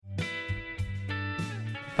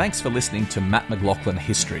Thanks for listening to Matt McLaughlin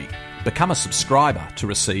History. Become a subscriber to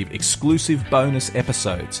receive exclusive bonus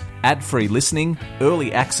episodes, ad-free listening,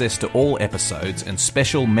 early access to all episodes, and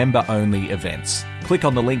special member-only events. Click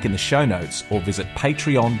on the link in the show notes or visit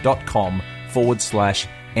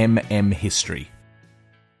patreon.com/mmhistory.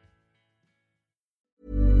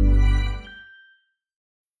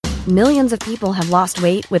 Millions of people have lost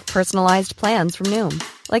weight with personalized plans from Noom.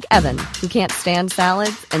 Like Evan, who can't stand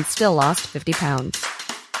salads and still lost 50 pounds.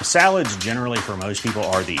 Salads generally for most people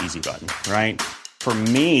are the easy button, right? For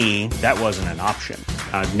me, that wasn't an option.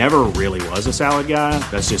 I never really was a salad guy.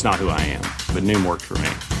 That's just not who I am. But Noom worked for me.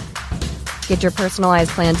 Get your personalized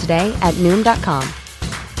plan today at Noom.com.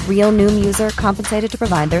 Real Noom user compensated to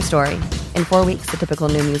provide their story. In 4 weeks, the typical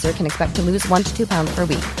Noom user can expect to lose 1 to 2 pounds per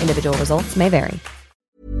week. Individual results may vary.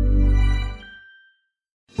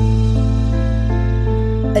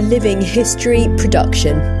 A Living History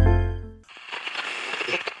production.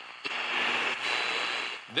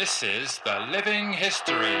 This is the Living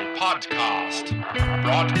History Podcast,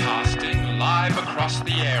 broadcasting live across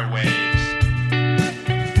the airwaves.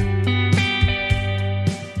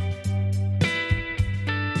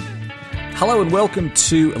 Hello and welcome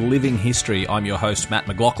to Living History. I'm your host, Matt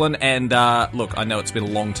McLaughlin, and look, I know it's been a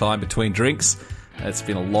long time between drinks. It's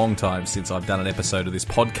been a long time since I've done an episode of this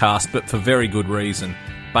podcast, but for very good reason.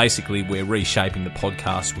 Basically, we're reshaping the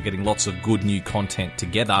podcast. We're getting lots of good new content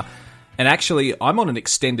together. And actually, I'm on an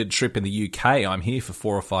extended trip in the UK. I'm here for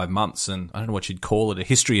 4 or 5 months, and I don't know what you'd call it, a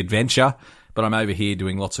history adventure, but I'm over here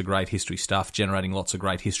doing lots of great history stuff, generating lots of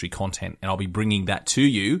great history content, and I'll be bringing that to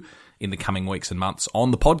you in the coming weeks and months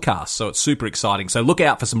on the podcast. So it's super exciting. So look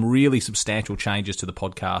out for some really substantial changes to the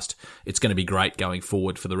podcast. It's going to be great going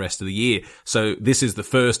forward for the rest of the year. So this is the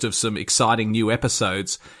first of some exciting new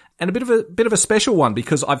episodes, and a bit of a special one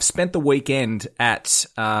because I've spent the weekend at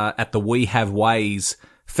the We Have Ways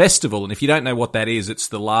Festival. And if you don't know what that is, it's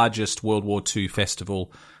the largest World War II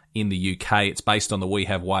festival in the UK. It's based on the We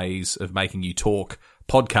Have Ways of Making You Talk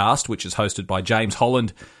podcast, which is hosted by James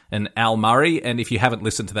Holland and Al Murray. And if you haven't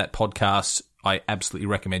listened to that podcast, I absolutely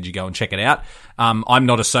recommend you go and check it out. I'm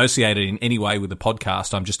not associated in any way with the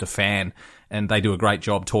podcast. I'm just a fan, and they do a great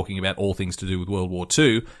job talking about all things to do with World War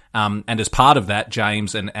II. And as part of that,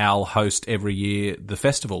 James and Al host every year the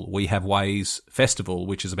festival, We Have Ways Festival,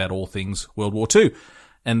 which is about all things World War II.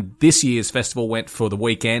 And this year's festival went for the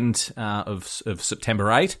weekend of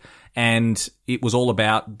September 8, and it was all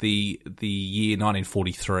about the year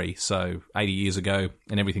 1943, so 80 years ago,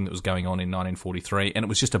 and everything that was going on in 1943. And it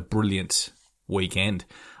was just a brilliant weekend.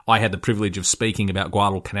 I had the privilege of speaking about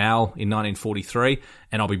Guadalcanal in 1943,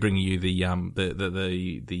 and I'll be bringing you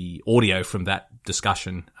the audio from that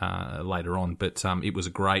discussion later on. But it was a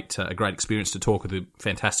great experience to talk with a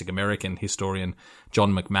fantastic American historian,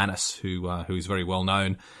 John McManus, who is very well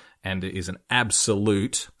known and is an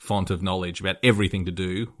absolute font of knowledge about everything to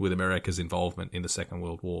do with America's involvement in the Second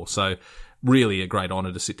World War. So really a great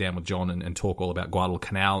honour to sit down with John and talk all about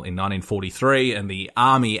Guadalcanal in 1943 and the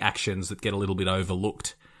army actions that get a little bit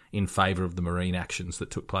overlooked in favour of the Marine actions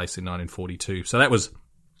that took place in 1942. So that was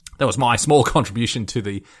my small contribution to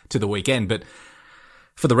the weekend. But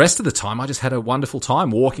for the rest of the time, I just had a wonderful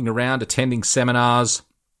time walking around, attending seminars,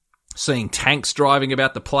 seeing tanks driving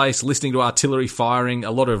about the place, listening to artillery firing,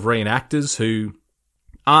 a lot of reenactors who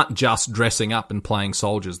aren't just dressing up and playing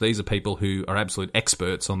soldiers. These are people who are absolute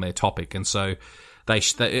experts on their topic, and so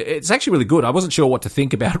it's actually really good. I wasn't sure what to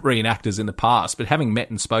think about reenactors in the past, but having met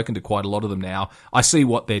and spoken to quite a lot of them now, I see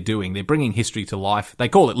what they're doing. They're bringing history to life. They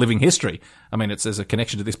call it living history. I mean, there's a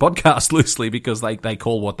connection to this podcast loosely because they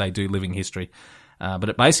call what they do living history. But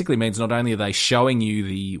it basically means not only are they showing you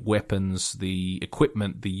the weapons, the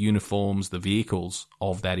equipment, the uniforms, the vehicles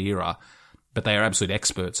of that era, but they are absolute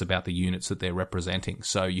experts about the units that they're representing.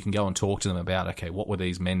 So you can go and talk to them about, okay, what were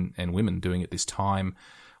these men and women doing at this time?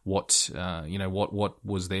 What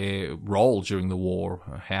was their role during the war?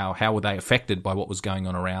 How were they affected by what was going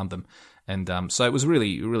on around them? And so it was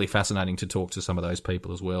really, really fascinating to talk to some of those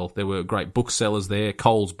people as well. There were great booksellers there.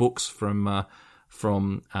 Cole's Books from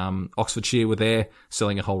Oxfordshire were there,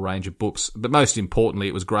 selling a whole range of books. But most importantly,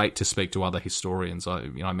 it was great to speak to other historians.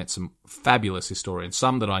 I met some fabulous historians,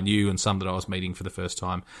 some that I knew and some that I was meeting for the first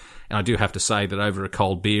time. And I do have to say that over a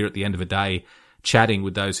cold beer at the end of a day, chatting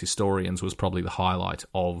with those historians was probably the highlight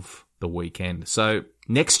of the weekend. So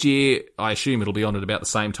next year, I assume it'll be on at about the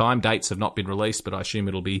same time. Dates have not been released, but I assume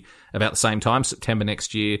it'll be about the same time, September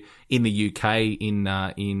next year, in the UK, in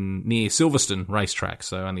near Silverstone racetrack,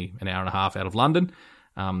 so only an hour and a half out of London.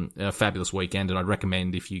 A fabulous weekend, and I'd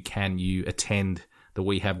recommend if you can, you attend the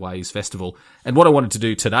We Have Ways Festival. And what I wanted to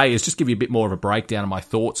do today is just give you a bit more of a breakdown of my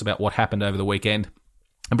thoughts about what happened over the weekend.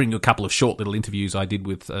 and bring you a couple of short little interviews I did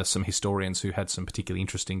with some historians who had some particularly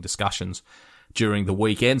interesting discussions during the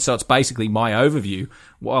weekend. So it's basically my overview,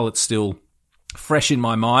 while it's still fresh in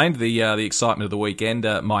my mind, the excitement of the weekend,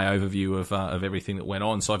 my overview of everything that went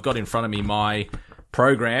on. So I've got in front of me my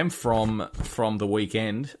program from the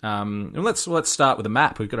weekend. And let's start with a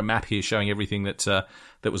map. We've got a map here showing everything that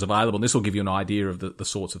was available, and this will give you an idea of the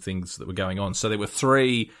sorts of things that were going on. So there were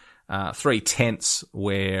three tents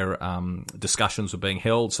where discussions were being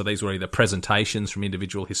held. So these were either presentations from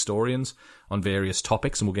individual historians on various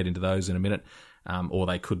topics, and we'll get into those in a minute, or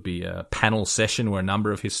they could be a panel session where a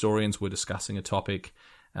number of historians were discussing a topic,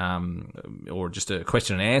 or just a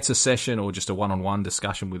question and answer session, or just a one-on-one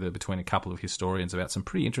discussion between a couple of historians about some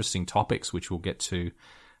pretty interesting topics, which we'll get to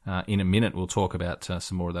in a minute. We'll talk about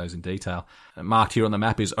some more of those in detail. Marked here on the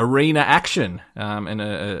map is arena action, and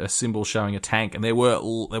a symbol showing a tank. And there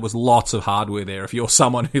was lots of hardware there. If you're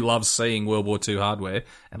someone who loves seeing World War II hardware,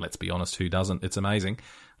 and let's be honest, who doesn't? It's amazing.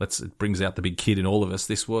 It brings out the big kid in all of us.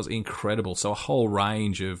 This was incredible. So a whole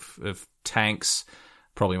range of tanks.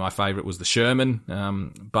 Probably my favourite was the Sherman,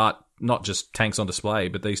 but not just tanks on display,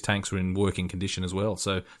 but these tanks were in working condition as well.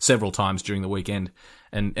 So several times during the weekend.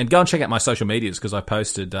 And go and check out my social medias, because I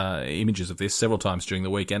posted images of this several times during the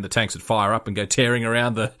weekend. The tanks would fire up and go tearing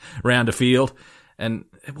around a field. And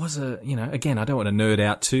it was again, I don't want to nerd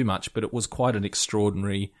out too much, but it was quite an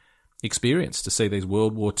extraordinary experience to see these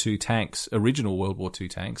World War II tanks, original World War II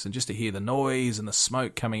tanks, and just to hear the noise and the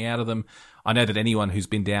smoke coming out of them. I know that anyone who's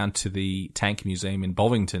been down to the Tank Museum in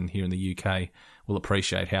Bovington here in the UK will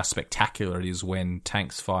appreciate how spectacular it is when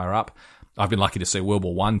tanks fire up. I've been lucky to see World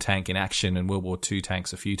War I tank in action and World War II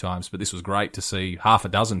tanks a few times, but this was great to see half a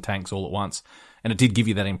dozen tanks all at once. And it did give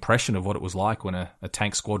you that impression of what it was like when a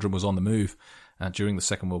tank squadron was on the move during the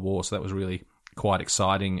Second World War. So that was really quite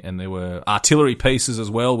exciting. And there were artillery pieces as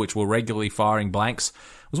well, which were regularly firing blanks.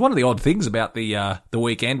 It was one of the odd things about the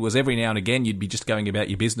weekend was every now and again you'd be just going about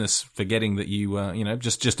your business, forgetting that you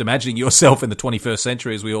just imagining yourself in the 21st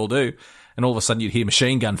century, as we all do, and all of a sudden you'd hear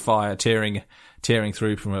machine gun fire tearing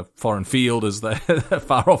through from a foreign field as the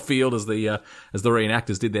far off field as the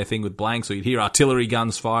reenactors did their thing with blanks. Or you'd hear artillery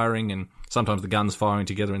guns firing, and sometimes the guns firing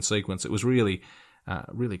together in sequence. It was really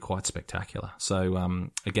quite spectacular. So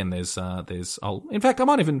again, in fact, I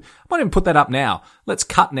might even put that up now. Let's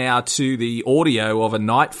cut now to the audio of a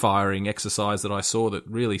night firing exercise that I saw that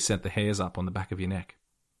really sent the hairs up on the back of your neck.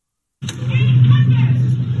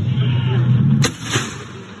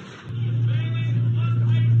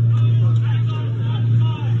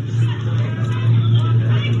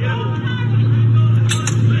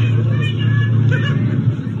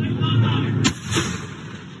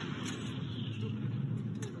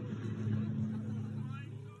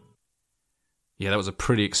 Yeah, that was a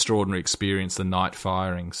pretty extraordinary experience, the night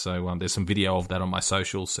firing. So there's some video of that on my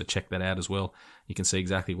socials, so check that out as well. You can see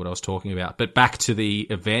exactly what I was talking about. But back to the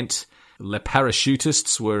event. Les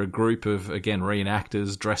Parachutists were a group of, again,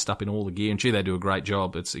 reenactors dressed up in all the gear. And gee, they do a great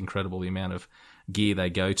job. It's incredible the amount of gear they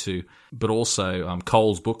go to. But also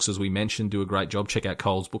Cole's books, as we mentioned, do a great job. Check out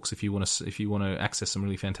Cole's books if you want to access some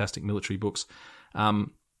really fantastic military books. But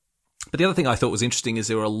the other thing I thought was interesting is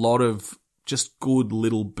there were a lot of just good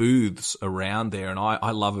little booths around there, and I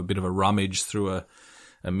love a bit of a rummage through a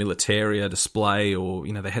militaria display, or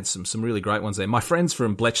they had some really great ones there. My friends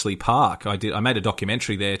from Bletchley Park, I made a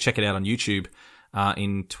documentary there. Check it out on YouTube.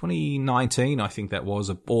 In 2019, I think that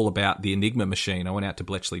was, all about the Enigma machine. I went out to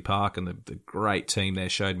Bletchley Park, and the great team there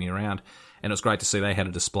showed me around, and it was great to see they had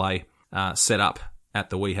a display set up at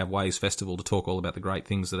the We Have Ways Festival to talk all about the great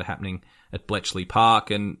things that are happening at Bletchley Park.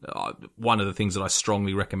 And one of the things that I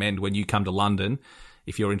strongly recommend when you come to London,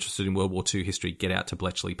 if you're interested in World War II history, get out to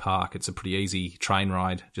Bletchley Park. It's a pretty easy train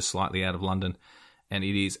ride, just slightly out of London, and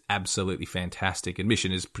it is absolutely fantastic.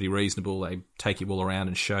 Admission is pretty reasonable. They take you all around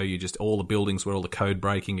and show you just all the buildings where all the code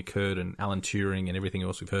breaking occurred, and Alan Turing and everything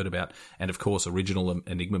else we've heard about, and of course original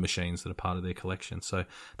Enigma machines that are part of their collection. So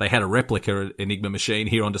they had a replica Enigma machine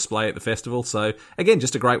here on display at the festival. So again,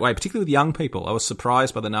 just a great way, particularly with young people. I was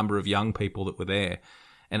surprised by the number of young people that were there,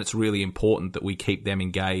 and it's really important that we keep them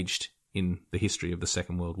engaged in the history of the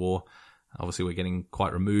Second World War. Obviously, we're getting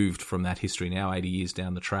quite removed from that history now, 80 years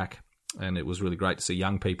down the track. And it was really great to see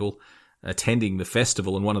young people attending the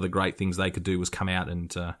festival. And one of the great things they could do was come out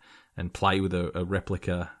and play with a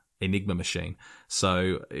replica Enigma machine.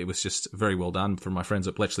 So it was just very well done from my friends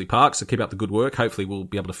at Bletchley Park. So keep up the good work. Hopefully we'll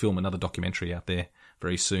be able to film another documentary out there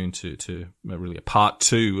very soon to really a part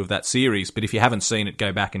 2 of that series. But if you haven't seen it,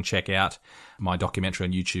 go back and check out my documentary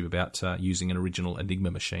on YouTube about using an original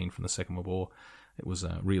Enigma machine from the Second World War. it was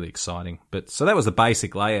really exciting. But so that was the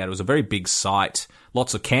basic layout. It was a very big site,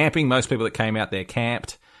 lots of camping. Most people that came out there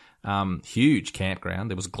camped. Huge campground.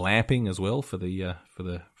 There was glamping as well for the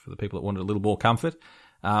people that wanted a little more comfort.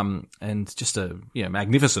 And just a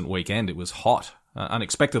magnificent weekend. It was hot.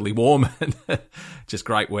 Unexpectedly warm, and just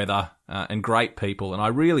great weather and great people. And I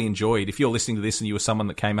really enjoyed, if you're listening to this and you were someone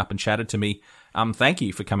that came up and chatted to me, thank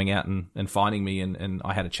you for coming out and finding me. And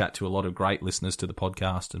I had a chat to a lot of great listeners to the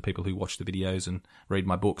podcast and people who watch the videos and read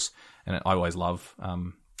my books. And I always love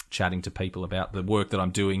chatting to people about the work that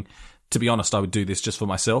I'm doing. To be honest, I would do this just for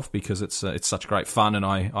myself because it's such great fun, and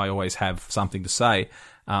I always have something to say.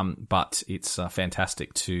 But it's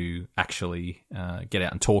fantastic to actually get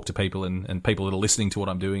out and talk to people and people that are listening to what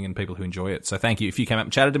I'm doing and people who enjoy it. So thank you. If you came up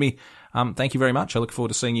and chatted to me, thank you very much. I look forward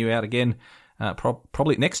to seeing you out again,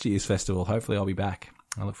 probably at next year's festival. Hopefully I'll be back.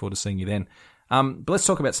 I look forward to seeing you then. But let's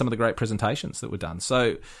talk about some of the great presentations that were done.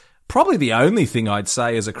 So probably the only thing I'd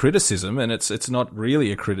say as a criticism, and it's not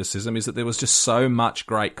really a criticism, is that there was just so much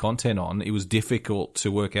great content on. It was difficult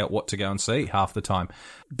to work out what to go and see half the time.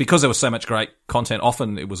 Because there was so much great content,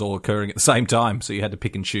 often it was all occurring at the same time, so you had to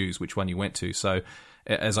pick and choose which one you went to. So,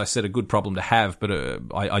 as I said, a good problem to have, but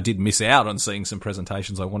I did miss out on seeing some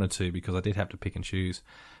presentations I wanted to because I did have to pick and choose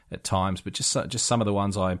at times. But just some of the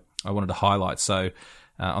ones I wanted to highlight. So,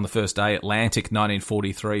 on the first day, Atlantic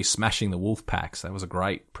 1943, Smashing the Wolf Packs. That was a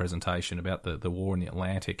great presentation about the war in the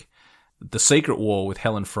Atlantic. The Secret War with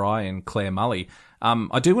Helen Fry and Claire Mully.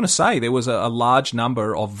 I do want to say there was a large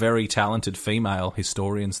number of very talented female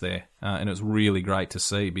historians there, and it was really great to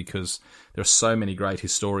see because there are so many great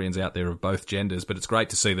historians out there of both genders, but it's great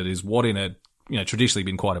to see that is what in a traditionally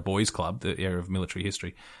been quite a boys' club, the area of military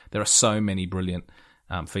history. There are so many brilliant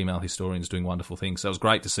female historians doing wonderful things. So it was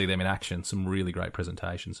great to see them in action. Some really great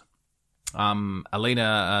presentations.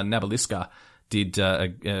 Alina Nabaliska did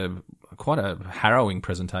quite a harrowing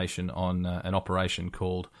presentation on an operation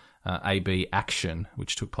called AB Action,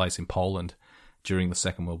 which took place in Poland during the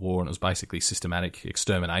Second World War, and it was basically systematic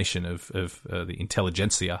extermination of the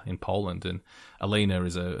intelligentsia in Poland. And Alina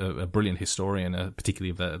is a brilliant historian, particularly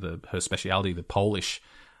of her speciality, the Polish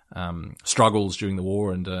struggles during the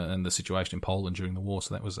war and the situation in Poland during the war.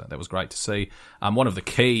 So that was great to see. One of the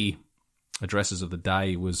key addresses of the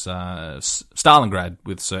day was Stalingrad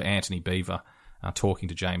with Sir Anthony Beevor talking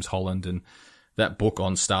to James Holland, and that book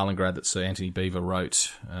on Stalingrad that Sir Anthony Beevor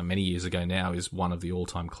wrote many years ago now is one of the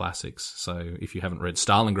all-time classics. So if you haven't read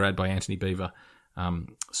Stalingrad by Anthony Beevor,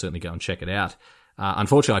 certainly go and check it out.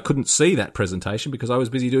 Unfortunately, I couldn't see that presentation because I was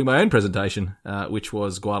busy doing my own presentation, which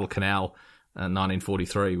was Guadalcanal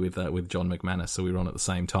 1943 with John McManus, so we were on at the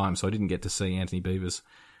same time. So I didn't get to see Anthony Beevor's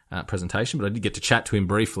presentation, but I did get to chat to him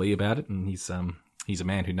briefly about it, and he's a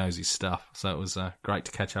man who knows his stuff. So it was great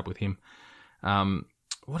to catch up with him.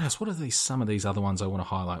 What else? What are some of these other ones I want to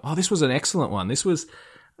highlight? Oh, this was an excellent one.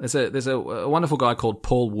 There's a wonderful guy called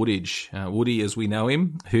Paul Woodidge, Woody as we know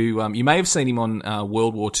him, who you may have seen him on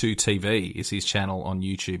World War II TV, is his channel on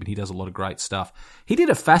YouTube, and he does a lot of great stuff. He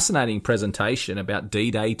did a fascinating presentation about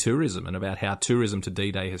D-Day tourism and about how tourism to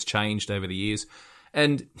D-Day has changed over the years.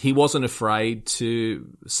 And he wasn't afraid to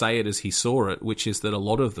say it as he saw it, which is that a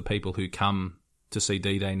lot of the people who come to see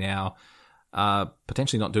D-Day now are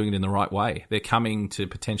potentially not doing it in the right way. They're coming to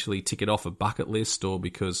potentially tick it off a bucket list, or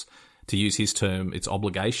because, to use his term, it's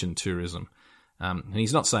obligation tourism. And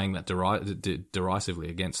he's not saying that derisively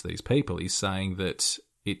against these people. He's saying that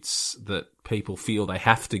it's that people feel they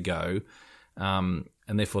have to go, and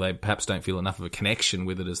therefore they perhaps don't feel enough of a connection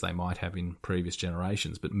with it as they might have in previous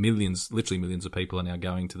generations. But literally millions of people are now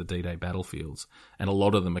going to the D-Day battlefields, and a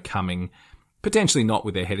lot of them are coming potentially not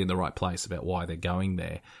with their head in the right place about why they're going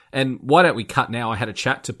there. And why don't we cut now? I had a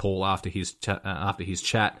chat to Paul after his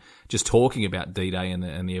chat, just talking about D-Day and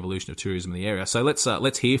the evolution of tourism in the area. So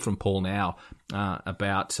let's hear from Paul now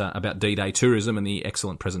about D-Day tourism and the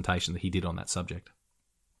excellent presentation that he did on that subject.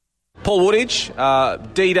 Paul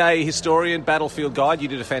Woodidge, D-Day historian, battlefield guide. You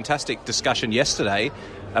did a fantastic discussion yesterday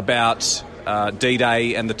about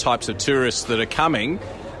D-Day and the types of tourists that are coming.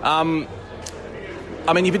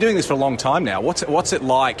 I mean, you've been doing this for a long time now. What's it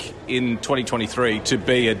like in 2023 to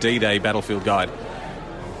be a D-Day battlefield guide?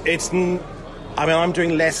 I'm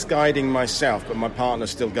doing less guiding myself, but my partner's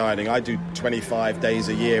still guiding. I do 25 days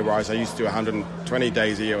a year, whereas I used to do 120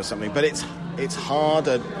 days a year or something. But it's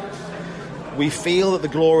harder. We feel that the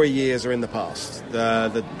glory years are in the past.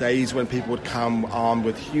 The days when people would come armed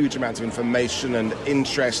with huge amounts of information and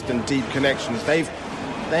interest and deep connections, they've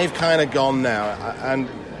kind of gone now. And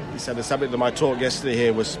he said the subject of my talk yesterday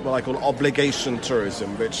here was what I call obligation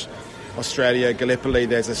tourism, which Australia, Gallipoli,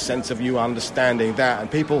 there's a sense of you understanding that.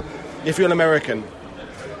 And people, if you're an American,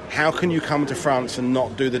 how can you come to France and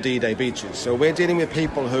not do the D-Day beaches? So we're dealing with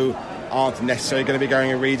people who aren't necessarily going to be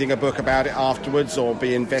going and reading a book about it afterwards or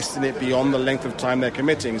be invested in it beyond the length of time they're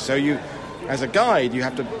committing. So you, as a guide, you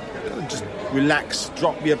have to just relax,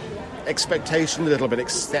 drop your expectation a little bit,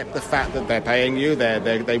 accept the fact that they're paying you,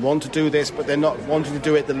 they want to do this, but they're not wanting to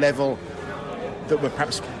do it at the level that would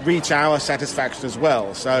perhaps reach our satisfaction as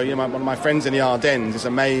well. So, one of my friends in the Ardennes is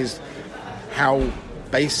amazed how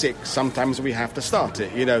basic sometimes we have to start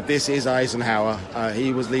it. This is Eisenhower.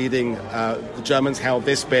 He was leading, the Germans held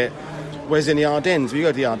this bit. Whereas in the Ardennes, when you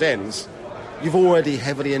go to the Ardennes, you've already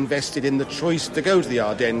heavily invested in the choice to go to the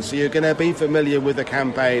Ardennes, so you're going to be familiar with the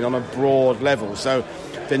campaign on a broad level. So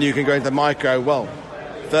then you can go into the micro,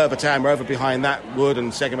 3rd Battalion, we're over behind that wood,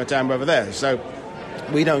 and 2nd Battalion, we're over there. So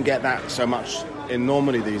we don't get that so much in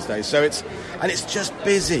Normandy these days. So it's just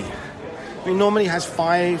busy. I mean, Normandy has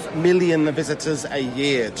 5 million visitors a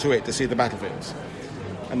year to it to see the battlefields.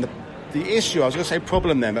 And the issue, I was going to say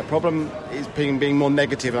problem then, but problem is being more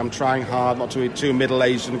negative, and I'm trying hard not to be too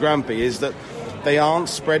middle-aged and grumpy, is that they aren't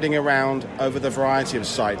spreading around over the variety of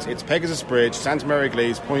sites. It's Pegasus Bridge, Santa Maria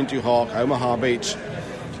Église, Pointe du Hoc, Omaha Beach,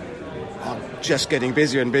 are just getting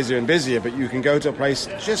busier and busier and busier, but you can go to a place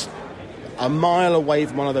just a mile away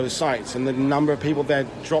from one of those sites, and the number of people there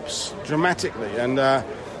drops dramatically. And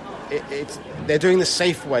they're doing the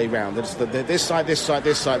safe way round. It's this site, this site,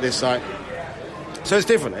 this site, this site. So it's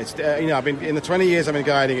different. It's I've been in the 20 years I've been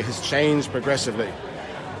guiding, it has changed progressively,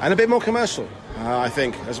 and a bit more commercial, I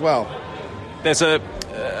think, as well. There's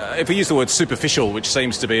if we use the word superficial, which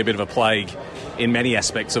seems to be a bit of a plague in many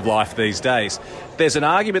aspects of life these days, there's an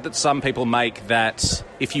argument that some people make that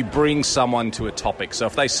if you bring someone to a topic, so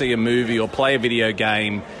if they see a movie or play a video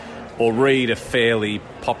game or read a fairly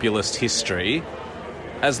populist history,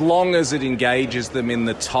 as long as it engages them in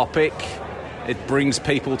the topic, it brings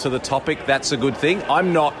people to the topic, that's a good thing.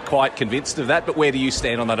 I'm not quite convinced of that, but where do you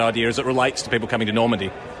stand on that idea as it relates to people coming to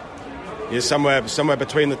Normandy? You're somewhere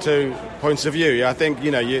between the two points of view. Yeah, I think,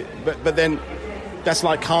 but then that's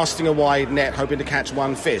like casting a wide net hoping to catch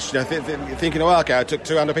one fish. Thinking, okay, I took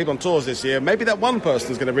 200 people on tours this year, maybe that one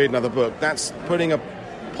person's going to read another book. That's putting a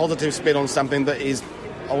positive spin on something that is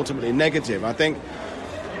ultimately negative. I think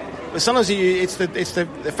but sometimes it's the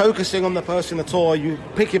focusing on the person in the tour. You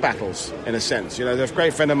pick your battles, in a sense. There's a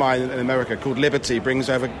great friend of mine in America called Liberty brings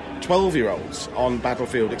over 12-year-olds on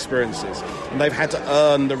battlefield experiences, and they've had to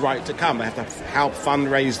earn the right to come. They have to help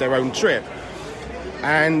fundraise their own trip,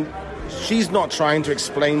 and she's not trying to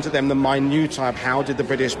explain to them the minutiae of how did the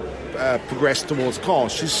British progress towards Caen.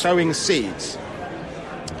 She's sowing seeds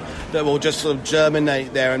that will just sort of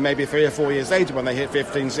germinate there, and maybe 3 or 4 years later when they hit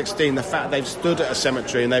 15, 16, the fact they've stood at a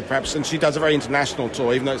cemetery and she does a very international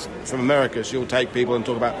tour, even though it's from America, she'll take people and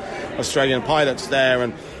talk about Australian pilots there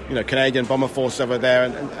and, Canadian Bomber Force over there,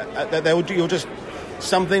 and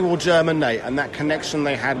something will germinate, and that connection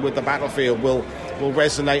they had with the battlefield will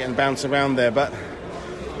resonate and bounce around there. But,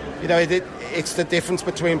 it's the difference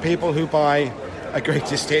between people who buy a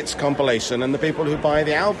greatest hits compilation and the people who buy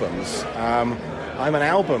the albums. I'm an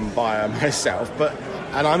album buyer myself,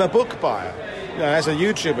 and I'm a book buyer. As a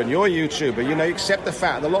YouTuber, and you're a YouTuber, you accept the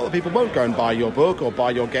fact that a lot of people won't go and buy your book or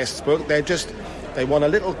buy your guest's book. They want a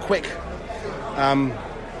little quick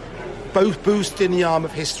boost in the arm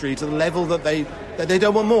of history to the level that they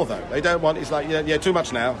don't want more, though. They don't want, it's like, too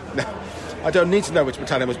much now. I don't need to know which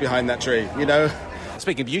battalion was behind that tree,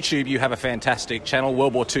 Speaking of YouTube, you have a fantastic channel,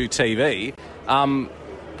 World War II TV.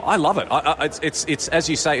 I love it. It's as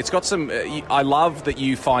you say, it's got some... I love that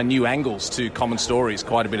you find new angles to common stories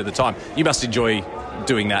quite a bit of the time. You must enjoy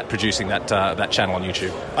doing that, producing that channel on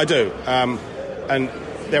YouTube. I do. And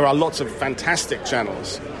there are lots of fantastic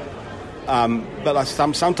channels. But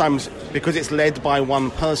sometimes, because it's led by one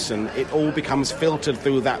person, it all becomes filtered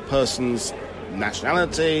through that person's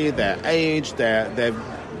nationality, their age, their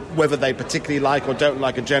whether they particularly like or don't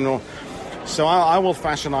like a general. So I will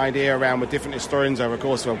thrash an idea around with different historians over the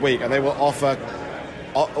course of a week, and they will offer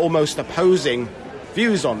almost opposing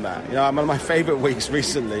views on that. One of my favourite weeks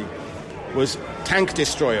recently was Tank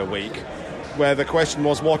Destroyer Week, where the question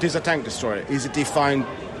was, what is a tank destroyer? Is it defined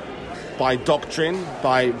by doctrine,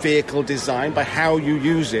 by vehicle design, by how you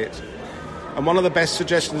use it? And one of the best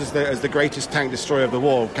suggestions as the greatest tank destroyer of the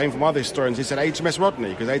war came from other historians. He said HMS Rodney,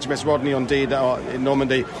 because HMS Rodney on D-Day in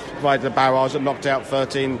Normandy provided a barrage that knocked out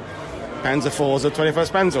 13 Panzer IVs of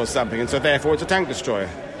 21st Panzer or something, and so therefore it's a tank destroyer.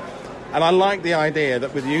 And I like the idea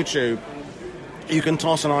that with YouTube, you can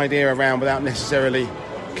toss an idea around without necessarily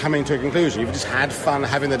coming to a conclusion. You've just had fun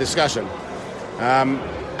having the discussion. And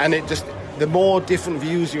the more different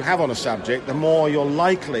views you have on a subject, the more you're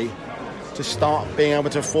likely to start being able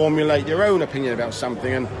to formulate your own opinion about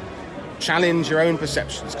something. And challenge your own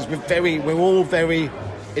perceptions, because we're all very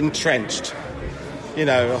entrenched. You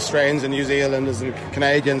know, Australians and New Zealanders and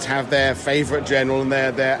Canadians have their favourite general and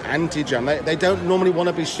their anti-general. They don't normally want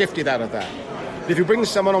to be shifted out of that. But if you bring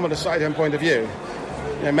someone on with a side-hand point of view,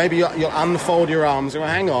 you know, maybe you'll unfold your arms and go,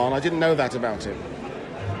 hang on, I didn't know that about him.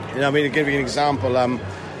 You know, I mean, to give you an example,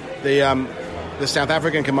 the South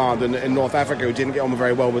African commander in North Africa who didn't get on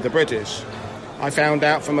very well with the British, I found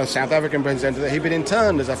out from a South African presenter that he'd been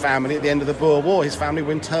interned as a family at the end of the Boer War. His family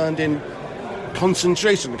were interned in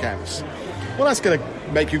concentration camps. Well, that's going to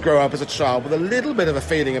make you grow up as a child with a little bit of a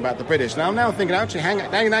feeling about the British. Now I'm now thinking, actually,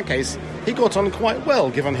 in that case, he got on quite well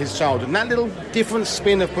given his childhood. And that little different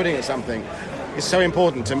spin of putting it something is so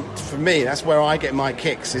important for me. That's where I get my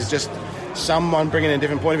kicks, is just someone bringing in a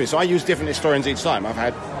different point of view. So I use different historians each time. I've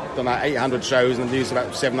done like 800 shows and used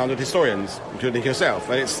about 700 historians, including yourself.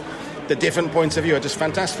 And it's the different points of view are just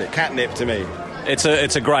fantastic. Catnip to me. It's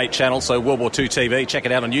a great channel, so World War II TV, check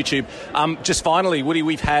it out on YouTube. Just finally, Woody,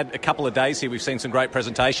 we've had a couple of days here, we've seen some great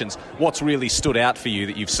presentations. What's really stood out for you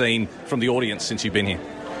that you've seen from the audience since you've been here?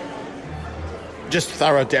 Just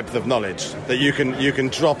thorough depth of knowledge, that you can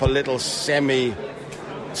drop a little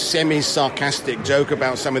semi-sarcastic joke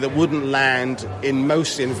about something that wouldn't land in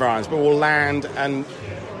most environments, but will land, and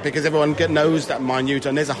because everyone knows that minute,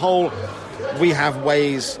 and there's a whole, we have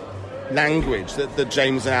ways, language that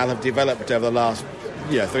James and Al have developed over the last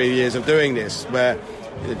 3 years of doing this, where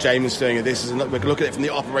James is doing it, we look at it from the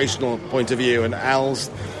operational point of view, and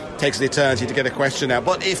Al's takes an eternity to get a question out.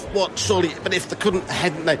 But if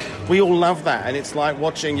we all love that, and it's like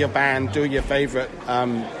watching your band do your favourite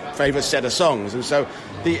set of songs. And so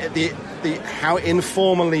the how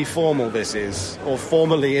informally formal this is, or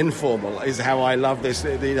formally informal, is how I love this.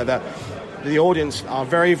 The audience are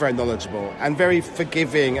very, very knowledgeable and very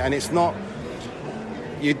forgiving, and it's not,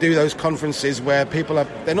 you do those conferences where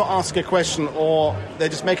they're not asking a question, or they're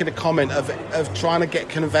just making a comment of trying to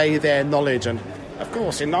convey their knowledge. And of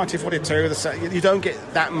course, in 1942, you don't get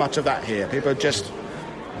that much of that here. People are just,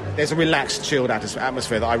 there's a relaxed, chilled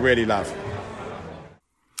atmosphere that I really love.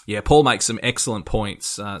 Yeah, Paul makes some excellent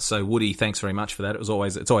points. So Woody, thanks very much for that. It's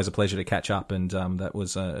always a pleasure to catch up, and that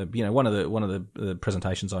was one of the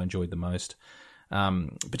presentations I enjoyed the most.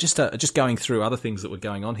 But just going through other things that were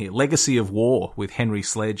going on here, Legacy of War with Henry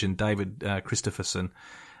Sledge and David Christopherson,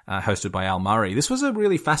 hosted by Al Murray. This was a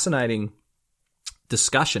really fascinating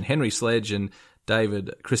discussion. Henry Sledge and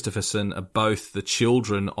David Christopherson are both the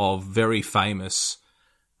children of very famous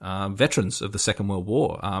veterans of the Second World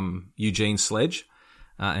War. Eugene Sledge.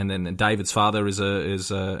 And then David's father is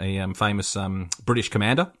a famous British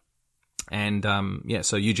commander, and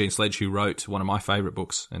so Eugene Sledge, who wrote one of my favourite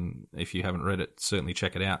books, and if you haven't read it, certainly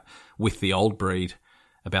check it out, With the Old Breed,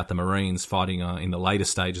 about the Marines fighting in the later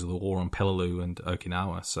stages of the war on Peleliu and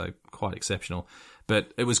Okinawa. So quite exceptional.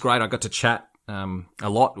 But it was great. I got to chat a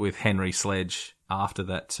lot with Henry Sledge after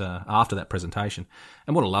that presentation,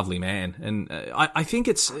 and what a lovely man. And I think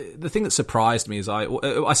it's the thing that surprised me is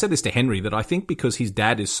I said this to Henry, that I think because his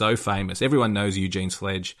dad is so famous, everyone knows Eugene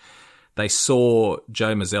Sledge. They saw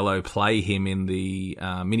Joe Mazzello play him in the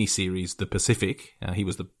miniseries The Pacific. He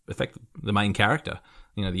was the main character,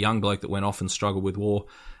 the young bloke that went off and struggled with war.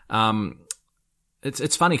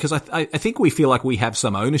 It's funny because I think we feel like we have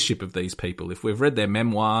some ownership of these people. If we've read their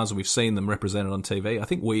memoirs, we've seen them represented on TV, I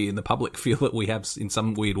think we in the public feel that we have, in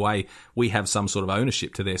some weird way, we have some sort of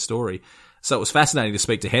ownership to their story. So it was fascinating to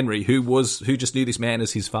speak to Henry, who just knew this man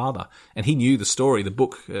as his father, and he knew the story. The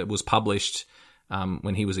book was published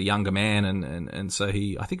when he was a younger man, and so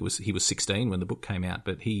he was 16 when the book came out.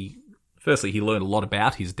 But he learned a lot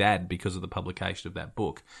about his dad because of the publication of that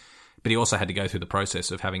book. But he also had to go through the process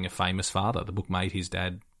of having a famous father. The book made his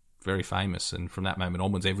dad very famous, and from that moment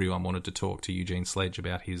onwards, everyone wanted to talk to Eugene Sledge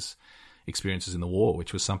about his experiences in the war,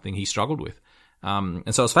 which was something he struggled with.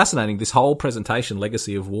 And so it's fascinating. This whole presentation,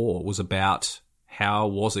 Legacy of War, was about how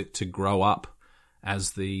was it to grow up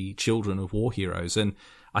as the children of war heroes. And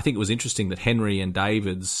I think it was interesting that Henry and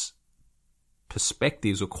David's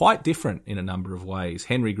perspectives were quite different in a number of ways.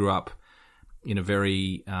 Henry grew up in a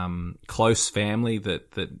very close family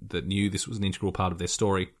that knew this was an integral part of their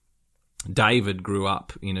story. David grew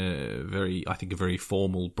up in a very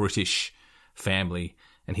formal British family,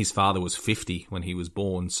 and his father was 50 when he was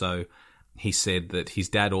born. So he said that his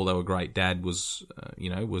dad, although a great dad, was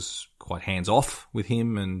quite hands off with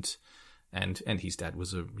him, and And his dad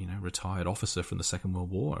was a retired officer from the Second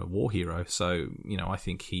World War, a war hero. So I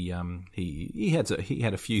think he had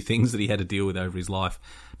a few things that he had to deal with over his life,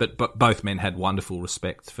 but both men had wonderful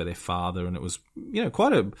respect for their father, and it was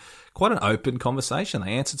quite an open conversation.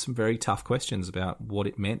 They answered some very tough questions about what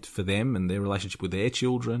it meant for them and their relationship with their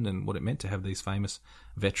children, and what it meant to have these famous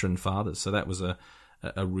veteran fathers. So that was a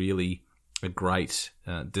really great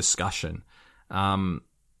discussion.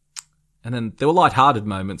 And then there were light-hearted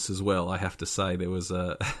moments as well, I have to say. There was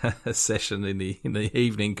a session in the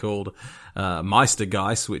evening called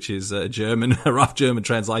Meistergeist, which is a rough German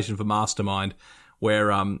translation for mastermind,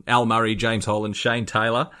 where Al Murray, James Holland, Shane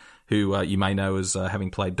Taylor, who you may know as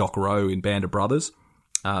having played Doc Rowe in Band of Brothers,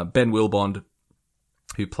 Ben Wilbond,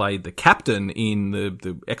 who played the captain in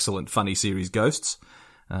the excellent funny series Ghosts.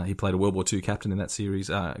 He played a World War II captain in that series.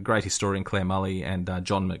 Great historian Claire Mully and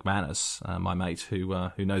John McManus, my mate, who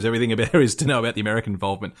knows everything there is to know about the American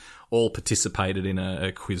involvement, all participated in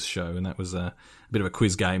a quiz show, and that was a bit of a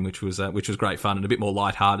quiz game, which was great fun and a bit more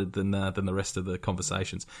lighthearted than the rest of the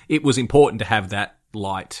conversations. It was important to have that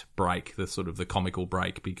light break, the sort of the comical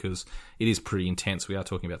break, because it is pretty intense. We are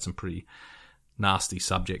talking about some pretty nasty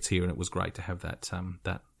subjects here, and it was great to have that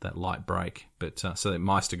light break. But so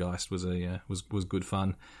Meistergeist was good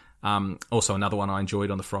fun. Also, another one I enjoyed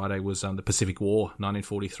on the Friday was the Pacific War,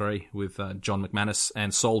 1943, with John McManus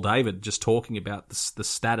and Saul David just talking about the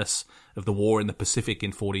status of the war in the Pacific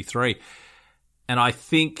in 43. And I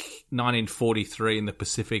think 1943 in the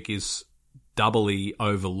Pacific is doubly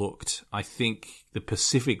overlooked. I think the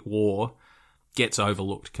Pacific War gets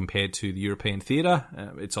overlooked compared to the European theatre.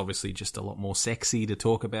 It's obviously just a lot more sexy to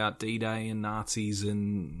talk about D-Day and Nazis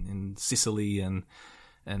and Sicily and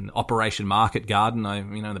Operation Market Garden.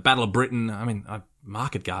 The Battle of Britain.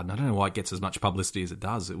 Market Garden, I don't know why it gets as much publicity as it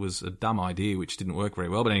does. It was a dumb idea which didn't work very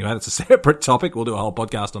well. But anyway, that's a separate topic. We'll do a whole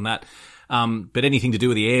podcast on that. But anything to do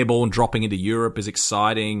with the airborne dropping into Europe is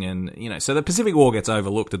exciting. And, so the Pacific War gets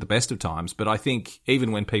overlooked at the best of times. But I think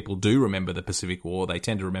even when people do remember the Pacific War, they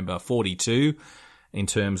tend to remember 42 in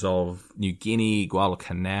terms of New Guinea,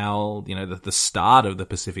 Guadalcanal, the start of the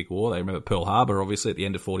Pacific War. They remember Pearl Harbor, obviously, at the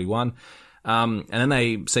end of 41. And then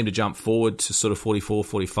they seem to jump forward to sort of 44,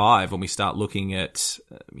 45 when we start looking at,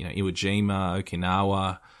 Iwo Jima,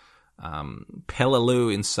 Okinawa,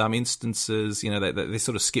 Peleliu in some instances. They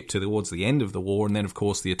sort of skip towards the end of the war, and then of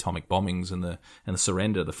course the atomic bombings and the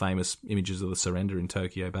surrender, the famous images of the surrender in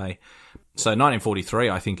Tokyo Bay. So 1943,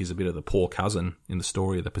 I think, is a bit of the poor cousin in the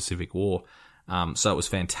story of the Pacific War. So it was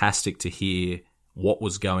fantastic to hear what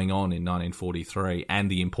was going on in 1943 and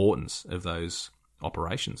the importance of those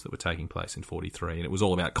operations that were taking place in 43. And it was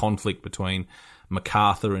all about conflict between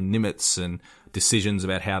MacArthur and Nimitz and decisions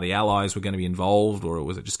about how the Allies were going to be involved, or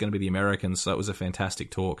was it just going to be the Americans. So it was a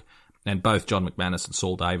fantastic talk. And both John McManus and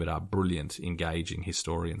Saul David are brilliant, engaging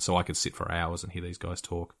historians. So I could sit for hours and hear these guys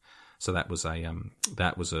talk. So that was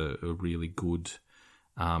a really good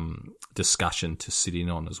discussion to sit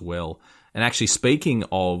in on as well. And actually, speaking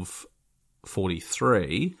of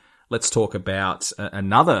 43, let's talk about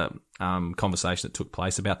another conversation that took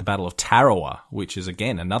place about the Battle of Tarawa, which is,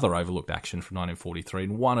 again, another overlooked action from 1943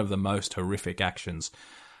 and one of the most horrific actions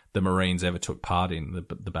the Marines ever took part in,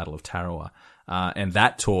 the Battle of Tarawa. And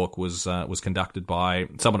that talk was conducted by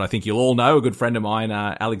someone I think you'll all know, a good friend of mine,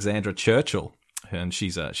 Alexandra Churchill. And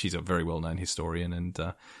she's a very well-known historian,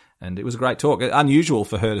 and it was a great talk. Unusual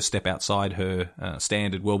for her to step outside her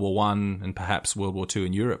standard World War I and perhaps World War II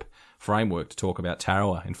in Europe framework to talk about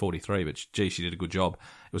Tarawa in 43, but gee, she did a good job.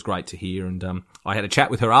 It was great to hear, and I had a chat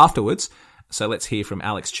with her afterwards. So let's hear from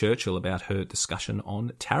Alex Churchill about her discussion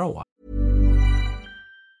on Tarawa.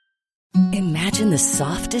 Imagine the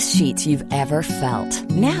softest sheets you've ever felt.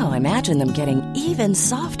 Now imagine them getting even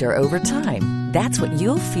softer over time. That's what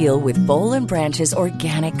you'll feel with Boll & Branch's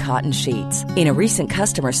organic cotton sheets. In a recent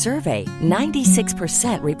customer survey,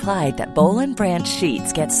 96% replied that Boll & Branch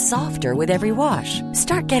sheets get softer with every wash.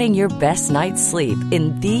 Start getting your best night's sleep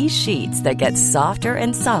in these sheets that get softer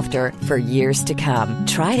and softer for years to come.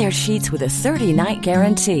 Try their sheets with a 30-night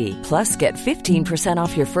guarantee. Plus, get 15%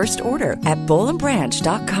 off your first order at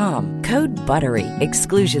bollandbranch.com. Code BUTTERY.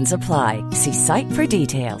 Exclusions apply. See site for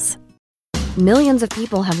details. Millions of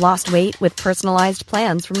people have lost weight with personalized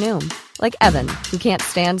plans from Noom. Like Evan, who can't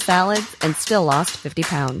stand salads and still lost 50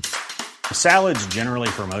 pounds. Salads generally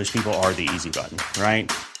for most people are the easy button,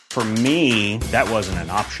 right? For me, that wasn't an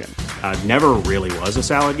option. I never really was a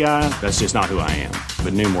salad guy. That's just not who I am.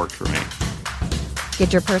 But Noom worked for me.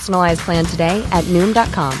 Get your personalized plan today at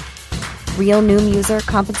Noom.com. Real Noom user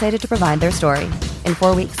compensated to provide their story. In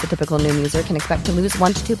 4 weeks, the typical Noom user can expect to lose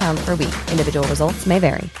 1 to 2 pounds per week. Individual results may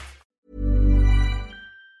vary.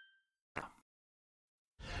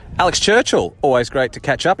 Alex Churchill, always great to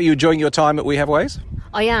catch up. Are you enjoying your time at We Have Ways?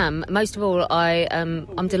 I am. Most of all,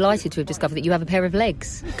 I'm delighted to have discovered that you have a pair of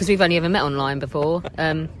legs, because we've only ever met online before.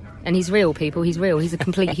 And he's real, people. He's real. He's a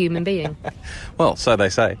complete human being. Well, so they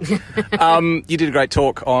say. You did a great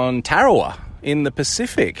talk on Tarawa in the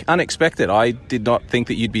Pacific. Unexpected. I did not think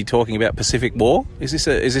that you'd be talking about Pacific War. Is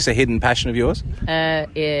this a hidden passion of yours? No,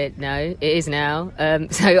 it is now.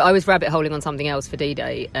 So I was rabbit holing on something else for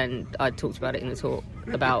D-Day, and I talked about it in the talk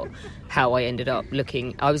about how I ended up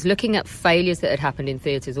looking. I was looking at failures that had happened in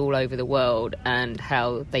theatres all over the world and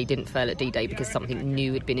how they didn't fail at D-Day because something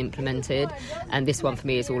new had been implemented. And this one for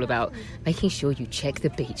me is all about making sure you check the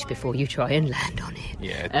beach before you try and land on it.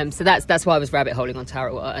 Yeah. So that's why I was rabbit holing on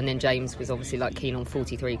Tarawa, and then James was obviously keen on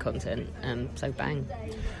 43 content. So bang.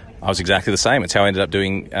 I was exactly the same. It's how I ended up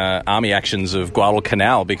doing army actions of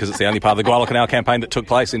Guadalcanal, because it's the only part of the Guadalcanal campaign that took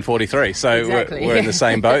place in 43. So exactly. we're in the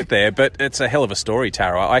same boat there. But it's a hell of a story,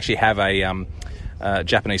 Tarawa. I actually have a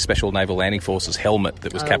Japanese Special Naval Landing Forces helmet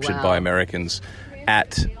that was captured by Americans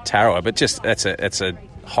at Tarawa. But just it's a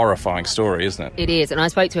horrifying story, isn't it? It is. And I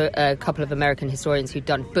spoke to a couple of American historians who'd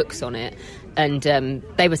done books on it. And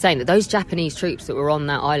they were saying that those Japanese troops that were on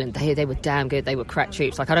that island, they were damn good. They were crack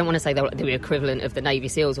troops. I don't want to say they were the equivalent of the Navy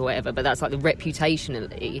SEALs or whatever, but that's the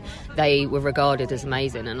reputationally, they were regarded as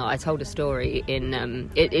amazing. And I told a story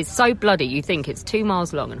in... it's so bloody. You think it's 2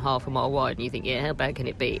 miles long and half a mile wide, and you think, yeah, how bad can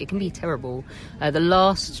it be? It can be terrible. The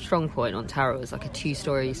last strong point on Tarawa was a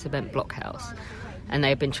 2-storey cement blockhouse. And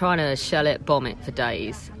they've been trying to shell it, bomb it for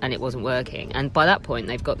days, and it wasn't working. And by that point,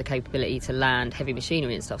 they've got the capability to land heavy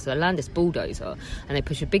machinery and stuff. So they land this bulldozer, and they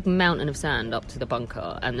push a big mountain of sand up to the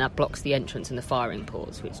bunker, and that blocks the entrance and the firing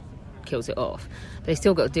ports, which kills it off. But they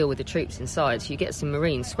still got to deal with the troops inside. So you get some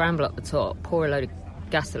Marines scramble up the top, pour a load of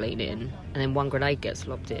gasoline in, and then one grenade gets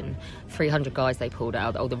lobbed in. 300 guys they pulled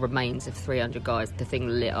out, the remains of 300 guys, the thing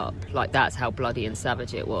lit up. That's how bloody and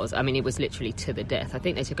savage it was. I mean, it was literally to the death. I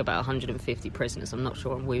think they took about 150 prisoners, I'm not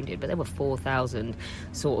sure on wounded, but there were 4,000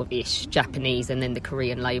 sort of ish Japanese and then the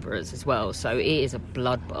Korean labourers as well. So it is a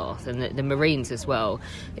bloodbath. And the Marines as well.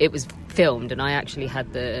 It was filmed, and I actually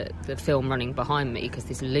had the film running behind me because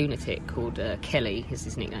this lunatic called Kelly, is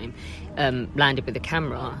his nickname, landed with a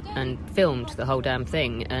camera and filmed the whole damn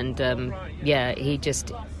thing. And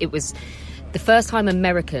it was the first time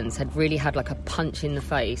Americans had really had a punch in the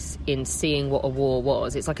face in seeing what a war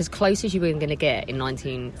was. It's as close as you were going to get in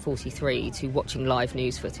 1943 to watching live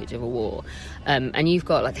news footage of a war. And you've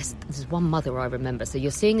got there's one mother I remember. So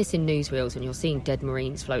you're seeing this in newsreels, and you're seeing dead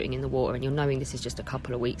Marines floating in the water, and you're knowing this is just a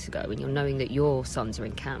couple of weeks ago, and you're knowing that your sons are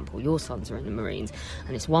in camp or your sons are in the Marines.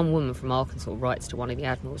 And this one woman from Arkansas writes to one of the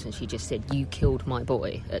admirals, and she just said, "You killed my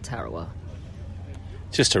boy at Tarawa."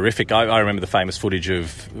 Just terrific. I remember the famous footage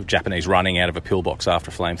of Japanese running out of a pillbox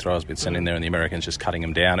after flamethrower was sent in there, and the Americans just cutting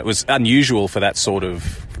them down. It was unusual for that sort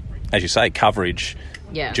of, as you say, coverage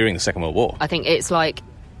during the Second World War. I think it's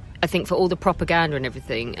for all the propaganda and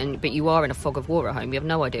everything, but you are in a fog of war at home. You have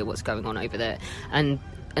no idea what's going on over there.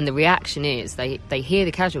 And the reaction is they hear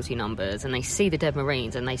the casualty numbers, and they see the dead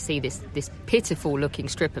Marines, and they see this pitiful looking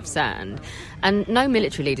strip of sand, and no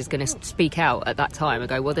military leader is going to speak out at that time and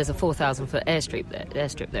go, well, there's a 4,000-foot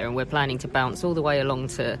airstrip there, and we're planning to bounce all the way along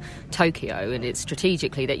to Tokyo, and it's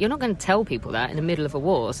strategically that you're not going to tell people that in the middle of a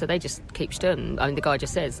war, so they just keep stern. I mean, the guy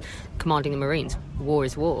just says, commanding the Marines, war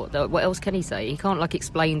is war. What else can he say? He can't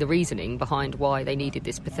explain the reasoning behind why they needed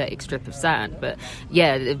this pathetic strip of sand. But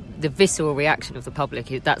yeah, the visceral reaction of the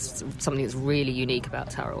public, that's something that's really unique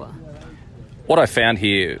about Tarawa. What I found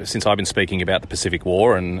here, since I've been speaking about the Pacific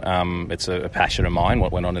War, and it's a passion of mine,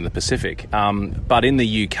 what went on in the Pacific, but in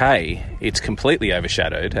the UK, it's completely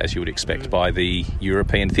overshadowed, as you would expect, by the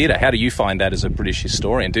European theatre. How do you find that as a British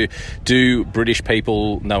historian? Do British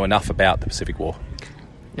people know enough about the Pacific War?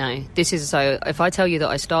 No. If I tell you that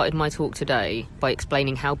I started my talk today by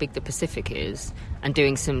explaining how big the Pacific is and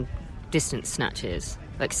doing some distance snatches,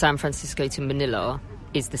 San Francisco to Manila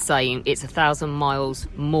is the same. It's 1,000 miles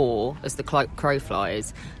more as the crow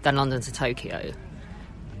flies than London to Tokyo.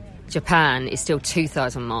 Japan is still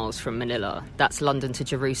 2,000 miles from Manila. That's London to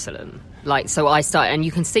Jerusalem. So I start, and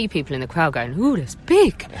you can see people in the crowd going, "Ooh, that's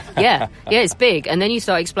big." Yeah, it's big. And then you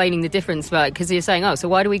start explaining the difference, because you're saying, "Oh, so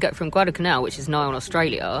why do we go from Guadalcanal, which is nigh on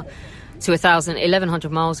Australia, to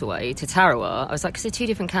 1,100 miles away to Tarawa, I was like, because they're two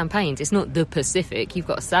different campaigns. It's not the Pacific. You've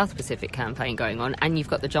got a South Pacific campaign going on, and you've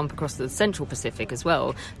got the jump across the Central Pacific as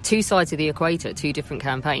well. Two sides of the equator, two different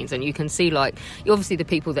campaigns. And you can see, like, obviously the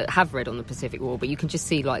people that have read on the Pacific War, but you can just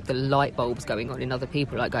see, like, the light bulbs going on in other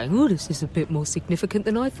people, like going, oh, this is a bit more significant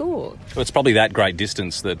than I thought. Well, it's probably that great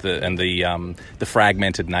distance and the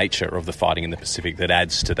fragmented nature of the fighting in the Pacific that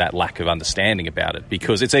adds to that lack of understanding about it,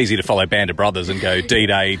 because it's easy to follow Band of Brothers and go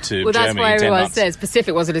D-Day to well, Germany. That's why everyone 10 months. says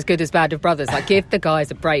Pacific wasn't as good as Band of Brothers. Like, give the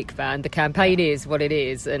guys a break, man. The campaign is what it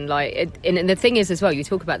is. And, like, and the thing is as well, you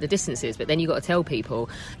talk about the distances, but then you've got to tell people,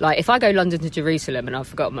 like, if I go London to Jerusalem and I've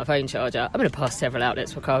forgotten my phone charger, I'm going to pass several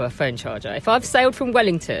outlets for a phone charger. If I've sailed from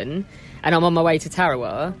Wellington and I'm on my way to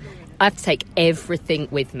Tarawa, I have to take everything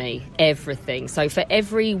with me, everything. So for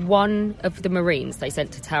every one of the Marines they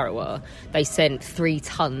sent to Tarawa, they sent 3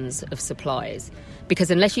 tons of supplies. Because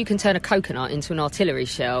unless you can turn a coconut into an artillery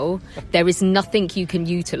shell, there is nothing you can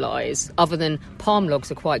utilise other than palm logs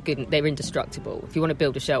are quite good. They're indestructible. If you want to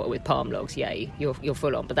build a shelter with palm logs, yay, you're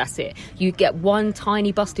full on, but that's it. You get one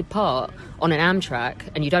tiny busted part on an Amtrak,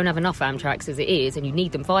 and you don't have enough Amtraks as it is, and you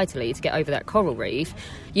need them vitally to get over that coral reef.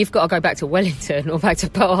 You've got to go back to Wellington or back to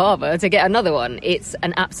Pearl Harbor to get another one. It's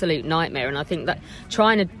an absolute nightmare, and I think that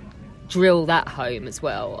trying to drill that home as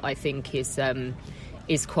well, I think is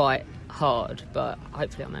quite hard, but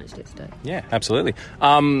hopefully I managed it today. Yeah, absolutely.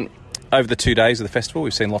 Over the 2 days of the festival,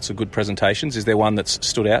 we've seen lots of good presentations. Is there one that's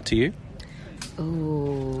stood out to you?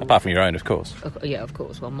 Ooh. Apart from your own, of course. Yeah, of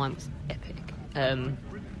course. Well, mine was epic. I'm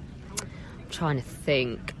trying to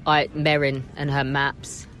think. Merrin and her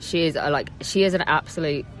maps. She is an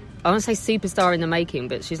absolute, I won't say superstar in the making,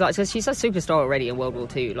 but she's a superstar already in World War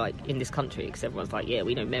II, like, in this country, because everyone's like, yeah,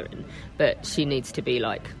 we know Merrin, but she needs to be,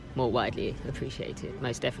 like, more widely appreciated,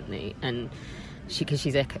 most definitely. And because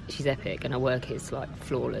she's epic, and her work is, like,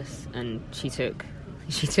 flawless. And she took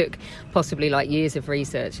possibly, like, years of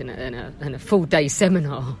research and a full day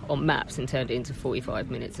seminar on maps and turned it into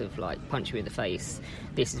 45 minutes of, like, punch you in the face.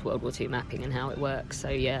 This is World War II mapping and how it works. So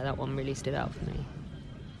yeah, that one really stood out for me.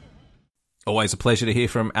 Always a pleasure to hear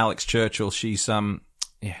from Alex Churchill. She's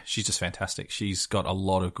just fantastic. She's got a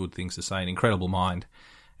lot of good things to say, an incredible mind,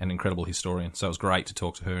 an incredible historian. So it was great to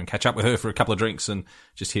talk to her and catch up with her for a couple of drinks and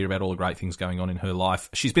just hear about all the great things going on in her life.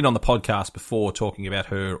 She's been on the podcast before talking about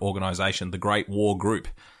her organisation, the Great War Group,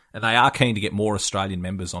 and they are keen to get more Australian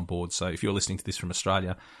members on board. So if you're listening to this from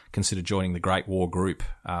Australia, consider joining the Great War Group.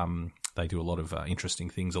 They do a lot of interesting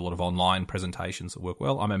things, a lot of online presentations that work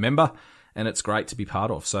well. I'm a member, and it's great to be part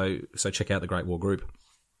of. So check out the Great War Group.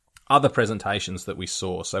 Other presentations that we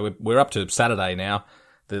saw. So we're up to Saturday now,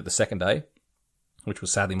 the second day, which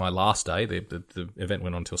was sadly my last day. The event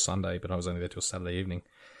went on till Sunday, but I was only there till Saturday evening.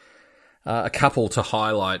 A couple to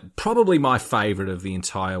highlight. Probably my favourite of the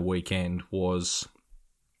entire weekend was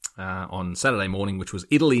on Saturday morning, which was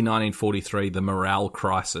Italy 1943, the morale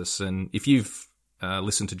crisis. And if you've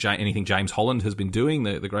listened to anything James Holland has been doing,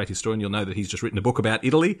 the great historian, you'll know that he's just written a book about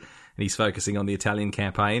Italy, and he's focusing on the Italian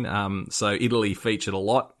campaign. So Italy featured a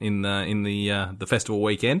lot in the festival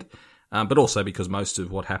weekend. But also because most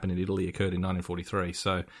of what happened in Italy occurred in 1943,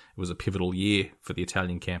 so it was a pivotal year for the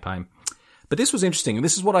Italian campaign. But this was interesting, and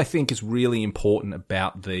this is what I think is really important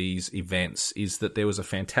about these events, is that there was a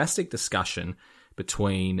fantastic discussion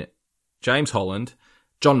between James Holland,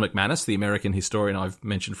 John McManus, the American historian I've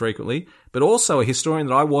mentioned frequently, but also a historian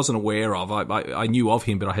that I wasn't aware of. I knew of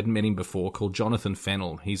him, but I hadn't met him before, called Jonathan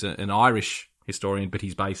Fennell. He's an Irish historian, but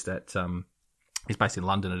he's based in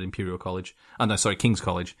London at King's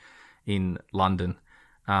College in London.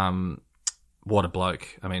 What a bloke.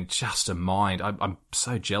 I mean, just a mind. I'm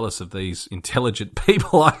so jealous of these intelligent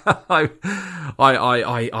people. I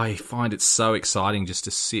find it so exciting just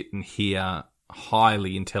to sit and hear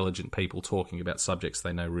highly intelligent people talking about subjects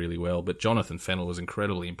they know really well. But Jonathan Fennell was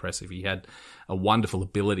incredibly impressive. He had a wonderful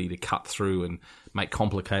ability to cut through and make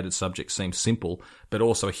complicated subjects seem simple, but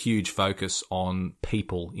also a huge focus on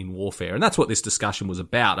people in warfare. And that's what this discussion was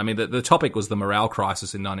about. I mean, the topic was the morale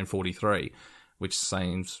crisis in 1943, which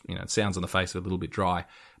seems, it sounds on the face of it a little bit dry,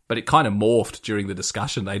 but it kind of morphed during the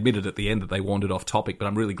discussion. They admitted at the end that they wandered off topic, but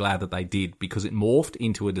I'm really glad that they did, because it morphed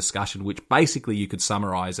into a discussion which basically you could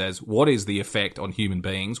summarize as, what is the effect on human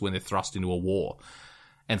beings when they're thrust into a war,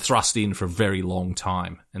 and thrust in for a very long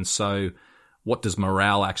time? And so what does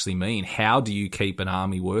morale actually mean? How do you keep an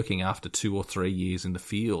army working after 2 or 3 years in the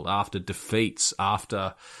field, after defeats,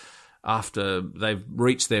 after they've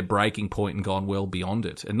reached their breaking point and gone well beyond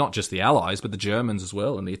it? And not just the Allies, but the Germans as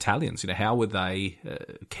well, and the Italians. How were they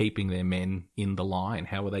keeping their men in the line?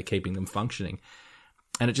 How were they keeping them functioning?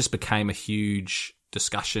 And it just became a huge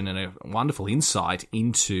discussion and a wonderful insight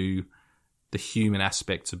into the human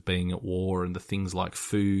aspects of being at war and the things like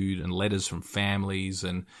food and letters from families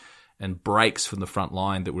and breaks from the front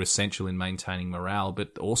line that were essential in maintaining morale.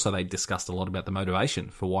 But also they discussed a lot about the motivation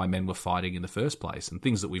for why men were fighting in the first place, and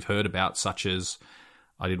things that we've heard about, such as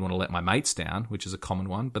I didn't want to let my mates down, which is a common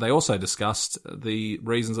one. But they also discussed the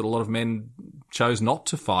reasons that a lot of men chose not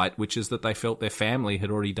to fight, which is that they felt their family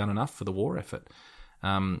had already done enough for the war effort.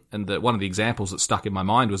 And one of the examples that stuck in my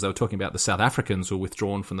mind was they were talking about the South Africans who were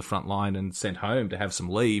withdrawn from the front line and sent home to have some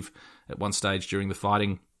leave at one stage during the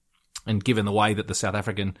fighting. And given the way that the South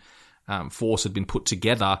African force had been put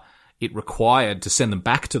together, it required, to send them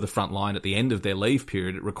back to the front line at the end of their leave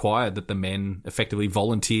period, it required that the men effectively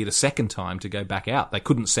volunteered a second time to go back out. They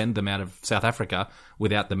couldn't send them out of South Africa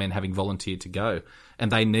without the men having volunteered to go.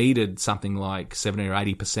 And they needed something like 70 or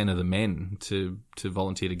 80% of the men to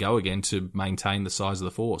volunteer to go again to maintain the size of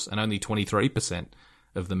the force. And only 23%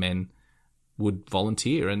 of the men would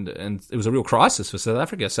volunteer. And it was a real crisis for South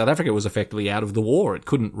Africa. South Africa was effectively out of the war. It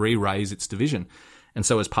couldn't re-raise its division. And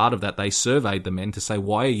so as part of that, they surveyed the men to say,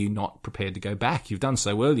 why are you not prepared to go back? You've done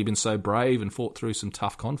so well. You've been so brave and fought through some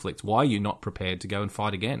tough conflicts. Why are you not prepared to go and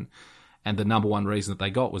fight again? And the number one reason that they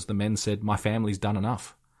got was the men said, my family's done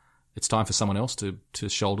enough. It's time for someone else to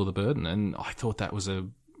shoulder the burden. And I thought that was a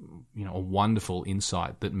wonderful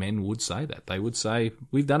insight, that men would say that. They would say,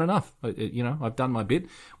 we've done enough. I've done my bit.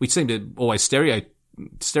 We seem to always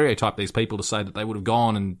stereotype these people to say that they would have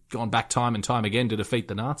gone back time and time again to defeat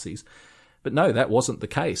the Nazis. But no, that wasn't the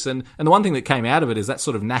case. And the one thing that came out of it is that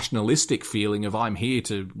sort of nationalistic feeling of I'm here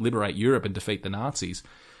to liberate Europe and defeat the Nazis.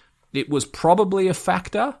 It was probably a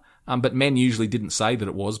factor, but men usually didn't say that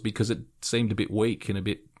it was because it seemed a bit weak and a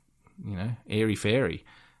bit, airy-fairy.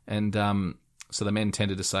 And so the men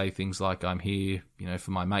tended to say things like, I'm here, for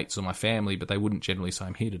my mates or my family, but they wouldn't generally say,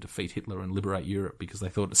 I'm here to defeat Hitler and liberate Europe, because they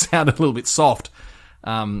thought it sounded a little bit soft.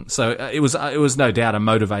 So it was no doubt a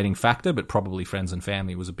motivating factor, but probably friends and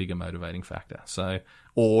family was a bigger motivating factor. So,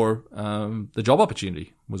 or the job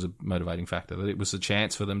opportunity was a motivating factor, that it was a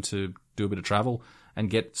chance for them to do a bit of travel and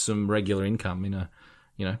get some regular income in a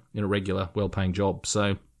regular, well-paying job.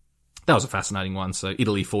 So that was a fascinating one. So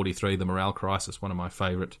Italy 43, the morale crisis, one of my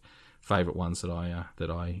favourite ones that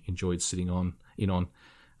I enjoyed sitting on.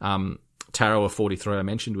 Tarawa 43 I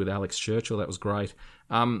mentioned with Alex Churchill, that was great.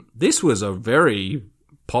 This was a very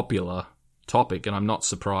popular topic, and I'm not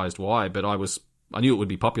surprised why, but I knew it would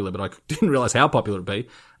be popular, but I didn't realise how popular it would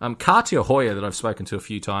be. Katia Hoyer, that I've spoken to a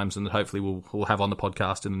few times and that hopefully we'll have on the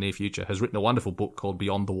podcast in the near future, has written a wonderful book called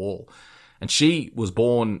Beyond the Wall. And she was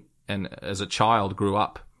born and as a child grew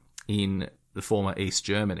up in the former East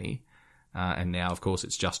Germany, and now, of course,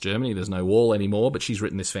 it's just Germany. There's no wall anymore, but she's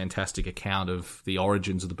written this fantastic account of the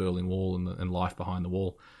origins of the Berlin Wall and life behind the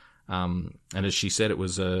wall. And as she said,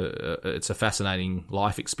 it's a fascinating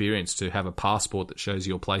life experience to have a passport that shows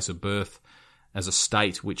your place of birth as a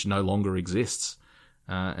state which no longer exists.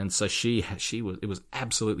 And so it was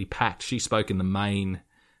absolutely packed. She spoke in the main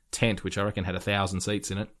tent, which I reckon had 1,000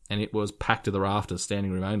 seats in it, and it was packed to the rafters,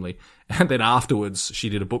 standing room only. And then afterwards, she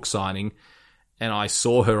did a book signing, and I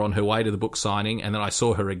saw her on her way to the book signing, and then I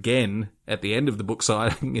saw her again at the end of the book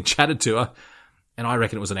signing and chatted to her. And I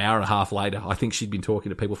reckon it was an hour and a half later. I think she'd been talking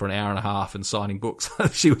to people for an hour and a half and signing books.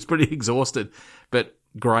 She was pretty exhausted, but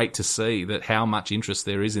great to see that how much interest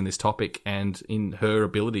there is in this topic and in her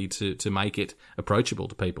ability to make it approachable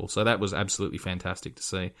to people. So that was absolutely fantastic to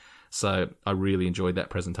see. So I really enjoyed that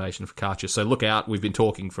presentation for Katja. So look out. We've been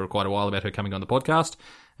talking for quite a while about her coming on the podcast,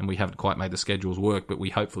 and we haven't quite made the schedules work, but we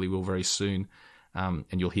hopefully will very soon. And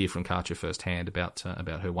you'll hear from Katja firsthand about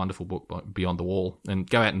her wonderful book Beyond the Wall, and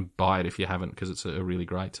go out and buy it if you haven't, because it's a really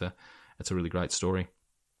great story.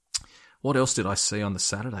 What else did I see on the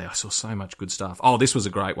Saturday? I saw so much good stuff. Oh, this was a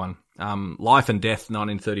great one. Life and Death,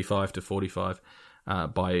 1935 to 45,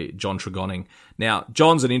 by John Tregonning. Now,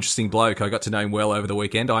 John's an interesting bloke. I got to know him well over the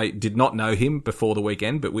weekend. I did not know him before the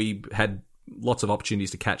weekend, but we had lots of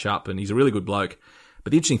opportunities to catch up, and he's a really good bloke.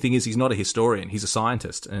 But the interesting thing is he's not a historian. He's a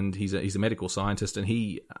scientist, and he's a medical scientist, and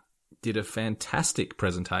he did a fantastic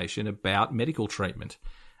presentation about medical treatment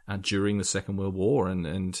during the Second World War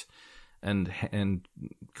and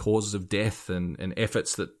causes of death and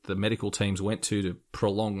efforts that the medical teams went to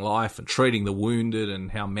prolong life and treating the wounded and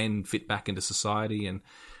how men fit back into society and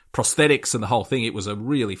prosthetics and the whole thing. It was a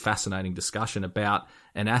really fascinating discussion about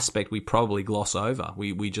an aspect we probably gloss over.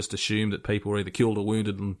 We just assume that people were either killed or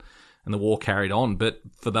wounded and the war carried on. But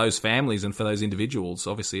for those families and for those individuals,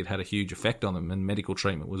 obviously it had a huge effect on them, and medical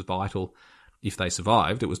treatment was vital if they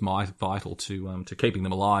survived, it was vital to keeping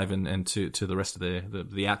them alive and to the rest of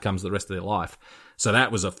the outcomes of the rest of their life. So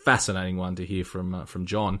that was a fascinating one to hear from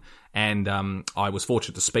John. And I was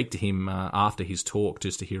fortunate to speak to him after his talk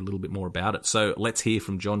just to hear a little bit more about it. So let's hear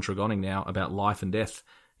from John Tregoning now about life and death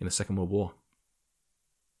in the Second World War.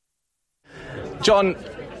 John,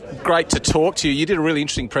 great to talk to you. You did a really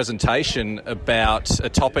interesting presentation about a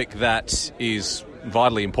topic that is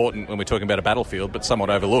vitally important when we're talking about a battlefield, but somewhat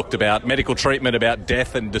overlooked, about medical treatment, about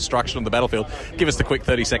death and destruction on the battlefield. Give us the quick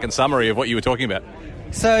 30-second summary of what you were talking about.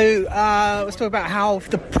 So let's talk about how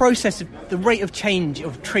the process, the rate of change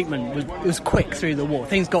of treatment was quick through the war.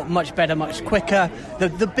 Things got much better, much quicker.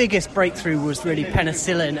 The biggest breakthrough was really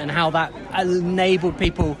penicillin, and how that enabled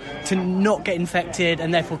people to not get infected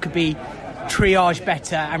and therefore could be triaged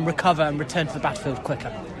better and recover and return to the battlefield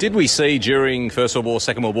quicker. Did we see during First World War,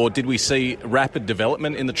 Second World War, did we see rapid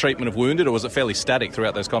development in the treatment of wounded, or was it fairly static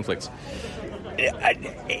throughout those conflicts?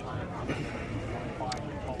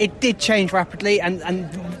 It did change rapidly, and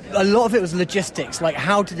a lot of it was logistics, like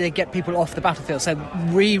how did they get people off the battlefield? So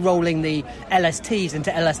re-rolling the LSTs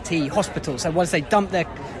into LST hospitals. So once they dumped their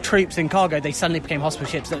troops in cargo, they suddenly became hospital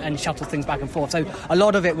ships and shuttled things back and forth. So a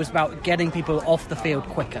lot of it was about getting people off the field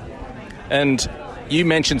quicker. And you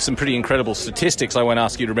mentioned some pretty incredible statistics. I won't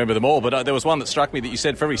ask you to remember them all, but there was one that struck me that you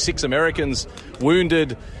said for every 6 Americans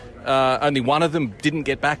wounded, only one of them didn't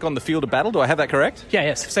get back on the field of battle. Do I have that correct? Yeah,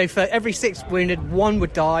 yes. So for every 6 wounded, 1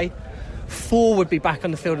 would die, 4 would be back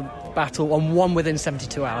on the field of battle, and 1 within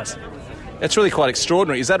 72 hours. That's really quite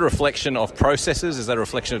extraordinary. Is that a reflection of processes? Is that a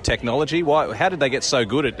reflection of technology? How did they get so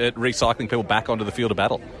good at recycling people back onto the field of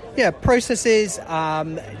battle? Yeah, processes,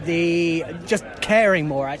 the just caring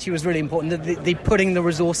more actually was really important, the putting the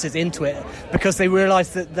resources into it, because they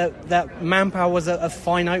realised that manpower was a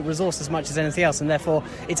finite resource as much as anything else, and therefore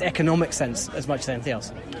its economic sense as much as anything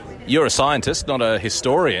else. You're a scientist, not a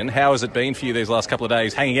historian. How has it been for you these last couple of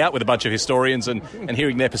days, hanging out with a bunch of historians and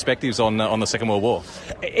hearing their perspectives on the Second World War?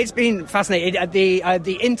 It's been fascinating.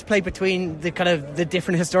 The interplay between the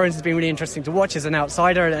different historians has been really interesting to watch as an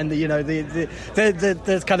outsider, and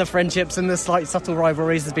the kind of friendships and the slight subtle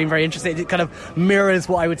rivalries has been very interesting. It kind of mirrors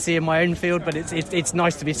what I would see in my own field, but it's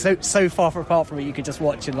nice to be so far apart from it. You could just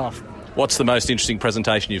watch and laugh. What's the most interesting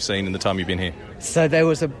presentation you've seen in the time you've been here? So there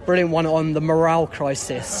was a brilliant one on the morale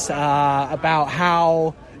crisis, about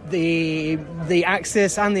how the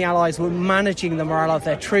Axis and the Allies were managing the morale of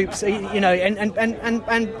their troops. And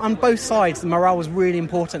on both sides, the morale was really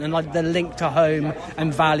important, and like the link to home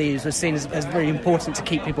and values was seen as really important to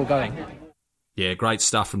keep people going. Yeah, great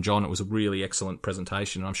stuff from John. It was a really excellent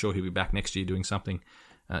presentation. I'm sure he'll be back next year doing something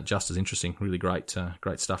just as interesting. Really great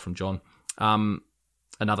stuff from John.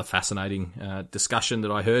 Another fascinating discussion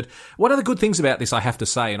that I heard. One of the good things about this, I have to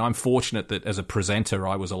say, and I'm fortunate that as a presenter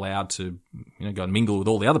I was allowed to go and mingle with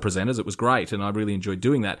all the other presenters. It was great, and I really enjoyed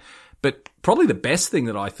doing that. But probably the best thing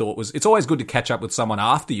that I thought was, it's always good to catch up with someone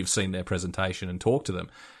after you've seen their presentation and talk to them.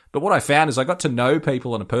 But what I found is I got to know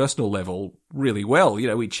people on a personal level really well.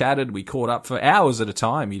 We chatted, we caught up for hours at a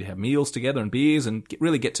time. You'd have meals together and beers and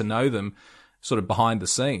really get to know them sort of behind the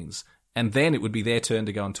scenes. And then it would be their turn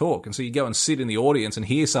to go and talk. And so you go and sit in the audience and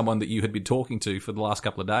hear someone that you had been talking to for the last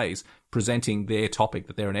couple of days presenting their topic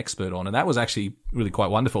that they're an expert on. And that was actually really quite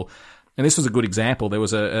wonderful. And this was a good example. There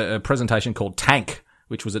was a presentation called Tank,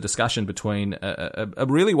 which was a discussion between a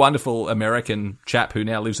really wonderful American chap who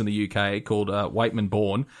now lives in the UK called Waitman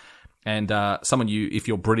Bourne, and someone if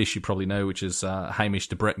you're British, you probably know, which is Hamish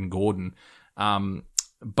de Bretton Gordon.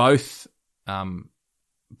 Both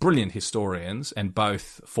brilliant historians and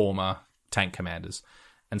both former tank commanders.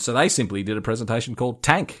 And so they simply did a presentation called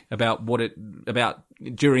Tank about about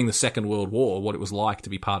during the Second World War, what it was like to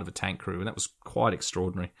be part of a tank crew. And that was quite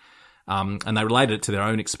extraordinary. And they related it to their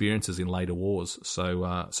own experiences in later wars. So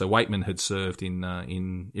Waitman had served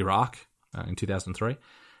in Iraq in 2003,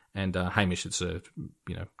 and Hamish had served,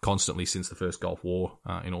 constantly since the first Gulf War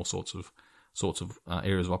in all sorts of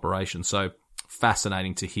areas of operation. So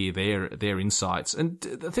fascinating to hear their insights. And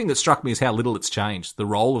the thing that struck me is how little it's changed. The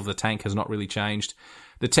role of the tank has not really changed.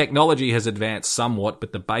 The technology has advanced somewhat,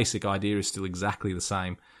 but the basic idea is still exactly the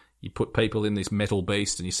same. You put people in this metal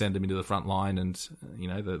beast and you send them into the front line, and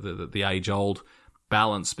the age-old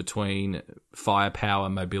balance between firepower,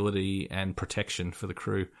 mobility, and protection for the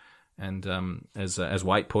crew. And as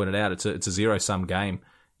Waite pointed out, it's a zero-sum game.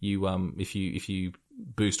 If you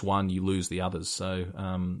boost one, you lose the others. So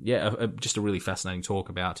just a really fascinating talk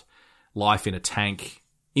about life in a tank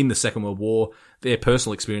in the Second World War, their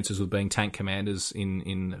personal experiences with being tank commanders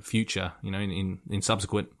in future, in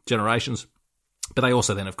subsequent generations. But they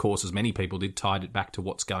also then, of course, as many people did, tied it back to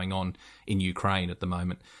what's going on in Ukraine at the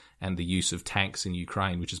moment. and the use of tanks in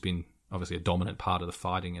Ukraine, which has been obviously a dominant part of the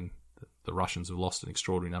fighting, and the Russians have lost an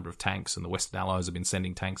extraordinary number of tanks, and the Western Allies have been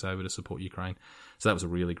sending tanks over to support Ukraine. So that was a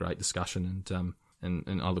really great discussion,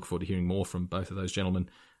 and I look forward to hearing more from both of those gentlemen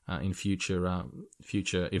in future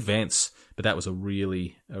events. But that was a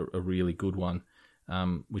really good one,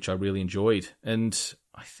 which I really enjoyed. And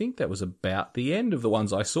I think that was about the end of the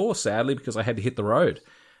ones I saw, sadly, because I had to hit the road.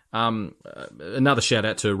 Another shout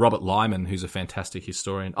out to Robert Lyman, who's a fantastic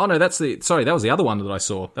historian. Oh no, that was the other one that I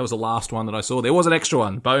saw. That was the last one that I saw. There was an extra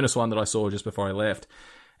one, bonus one that I saw just before I left.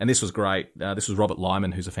 And this was great. This was Robert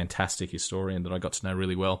Lyman, who's a fantastic historian that I got to know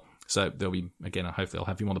really well. So there'll be, again, hopefully I'll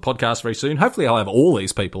have him on the podcast very soon. Hopefully I'll have all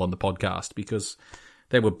these people on the podcast because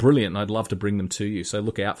they were brilliant and I'd love to bring them to you. So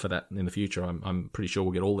look out for that in the future. I'm pretty sure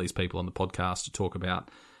we'll get all these people on the podcast to talk about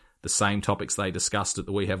the same topics they discussed at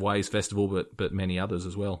the We Have Ways Festival, but many others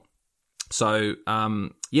as well. So,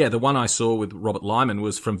 the one I saw with Robert Lyman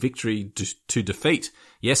was From Victory to Defeat.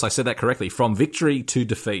 Yes, I said that correctly. From Victory to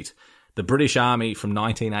Defeat. The British Army from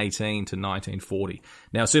 1918 to 1940.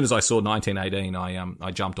 Now, as soon as I saw 1918,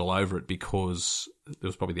 I jumped all over it because there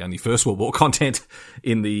was probably the only First World War content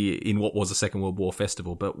in what was the Second World War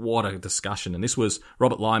festival. But what a discussion. And this was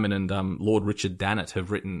Robert Lyman and Lord Richard Dannett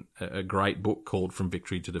have written a great book called From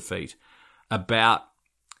Victory to Defeat about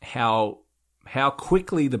how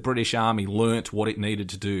quickly the British Army learnt what it needed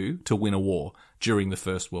to do to win a war during the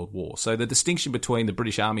First World War. So the distinction between the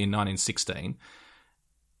British Army in 1916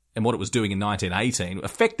 and what it was doing in 1918,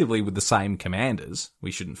 effectively with the same commanders.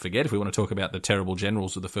 We shouldn't forget, if we want to talk about the terrible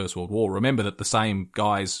generals of the First World War, remember that the same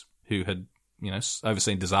guys who had,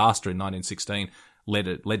 overseen disaster in 1916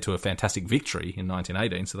 led to a fantastic victory in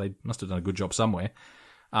 1918, so they must have done a good job somewhere.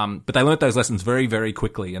 But they learnt those lessons very, very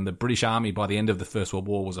quickly, and the British Army by the end of the First World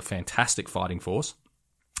War was a fantastic fighting force,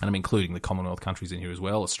 and I'm including the Commonwealth countries in here as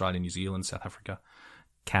well, Australia, New Zealand, South Africa,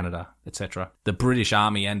 Canada, etc. The British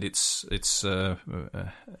Army and its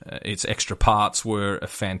extra parts were a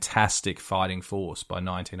fantastic fighting force by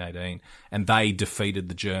 1918, and they defeated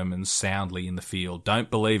the Germans soundly in the field.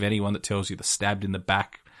 Don't believe anyone that tells you they're stabbed in the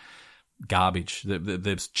back. Garbage.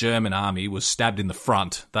 The German army was stabbed in the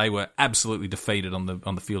front. They were absolutely defeated on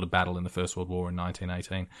the field of battle in the First World War in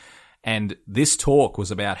 1918. And this talk was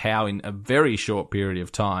about how in a very short period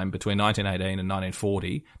of time, between 1918 and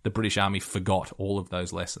 1940, the British Army forgot all of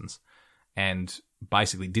those lessons and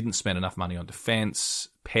basically didn't spend enough money on defence,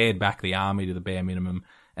 pared back the army to the bare minimum,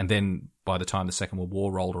 and then by the time the Second World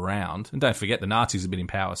War rolled around, and don't forget the Nazis had been in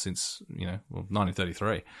power since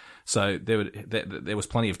 1933, so there was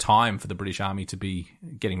plenty of time for the British Army to be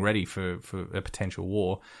getting ready for a potential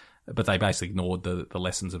war. But they basically ignored the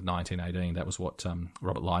lessons of 1918. That was what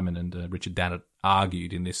Robert Lyman and Richard Dannett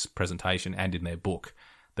argued in this presentation and in their book,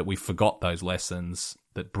 that we forgot those lessons,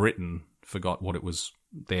 that Britain forgot what it was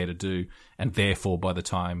there to do, and therefore by the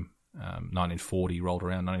time 1940 rolled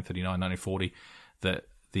around, 1939, 1940, that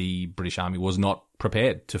the British Army was not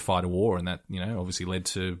prepared to fight a war, and that obviously led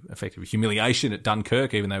to effective humiliation at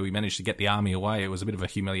Dunkirk. Even though we managed to get the army away, it was a bit of a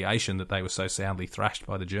humiliation that they were so soundly thrashed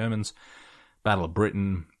by the Germans. Battle of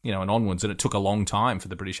Britain, and onwards, and it took a long time for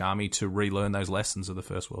the British Army to relearn those lessons of the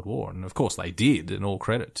First World War. And of course they did, and all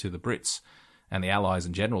credit to the Brits and the Allies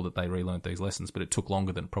in general that they relearned these lessons, but it took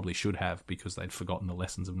longer than it probably should have because they'd forgotten the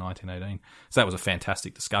lessons of 1918. So that was a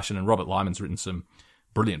fantastic discussion, and Robert Lyman's written some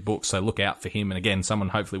brilliant books, so look out for him. And again, someone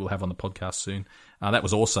hopefully we'll have on the podcast soon. That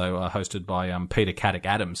was also hosted by Peter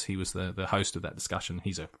Caddick-Adams. He was the host of that discussion.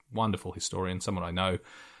 He's a wonderful historian, someone I know, and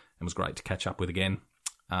was great to catch up with again.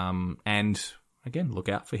 And again, look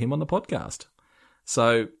out for him on the podcast.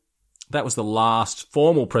 So that was the last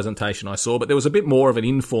formal presentation I saw, but there was a bit more of an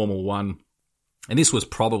informal one. And this was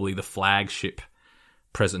probably the flagship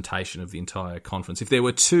presentation of the entire conference. If there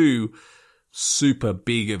were two super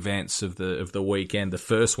big events of the weekend, the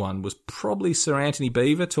first one was probably Sir Anthony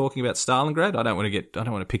Beevor talking about Stalingrad. I don't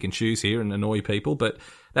want to pick and choose here and annoy people, but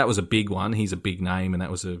that was a big one. He's a big name, and that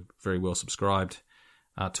was a very well subscribed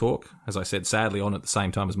talk, as I said, sadly on at the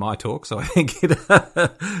same time as my talk, so I think it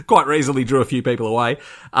quite reasonably drew a few people away,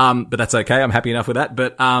 but that's okay. I'm happy enough with that.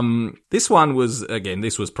 But this one was, again,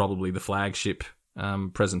 this was probably the flagship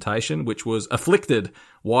presentation, which was Afflicted,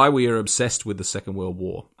 Why We Are Obsessed with the Second World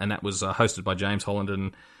War, and that was hosted by James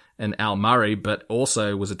Holland and Al Murray, but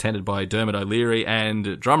also was attended by Dermot O'Leary and,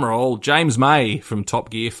 drumroll, James May from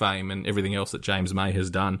Top Gear fame and everything else that James May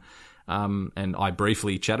has done. And I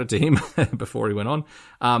briefly chatted to him before he went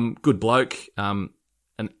on. Good bloke, an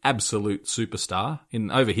absolute superstar.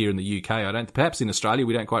 Over here in the UK, perhaps in Australia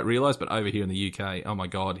we don't quite realise, but over here in the UK, oh my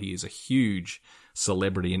God, he is a huge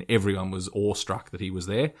celebrity, and everyone was awestruck that he was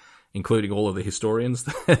there, including all of the historians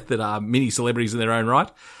that are mini celebrities in their own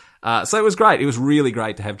right. So it was great. It was really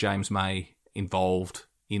great to have James May involved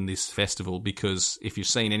in this festival, because if you've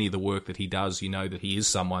seen any of the work that he does, you know that he is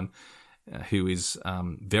someone who is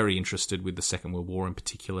very interested with the Second World War in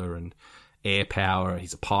particular and air power.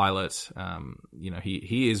 He's a pilot.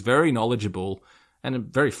 He is very knowledgeable and a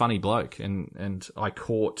very funny bloke. And I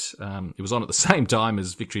caught it was on at the same time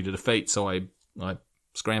as Victory to Defeat, so I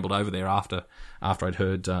scrambled over there after I'd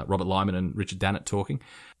heard Robert Lyman and Richard Dannett talking.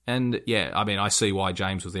 And yeah, I mean, I see why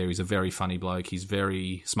James was there. He's a very funny bloke. He's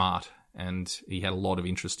very smart, and he had a lot of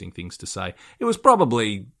interesting things to say. It was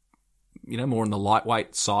probably, more on the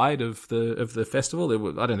lightweight side of the festival.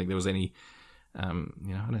 I don't think there was any, I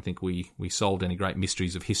don't think we solved any great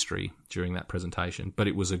mysteries of history during that presentation, but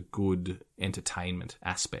it was a good entertainment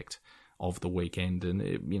aspect of the weekend, and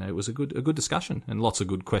it was a good discussion and lots of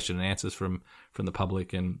good question and answers from the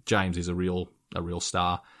public. And James is a real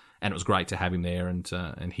star, and it was great to have him there.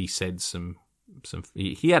 And he said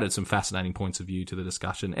he added some fascinating points of view to the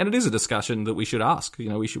discussion, and it is a discussion that we should ask.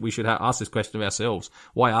 We should ask this question of ourselves: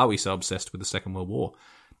 why are we so obsessed with the Second World War?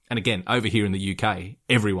 And again, over here in the UK,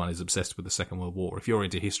 everyone is obsessed with the Second World War. If you're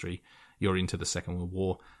into history, you're into the Second World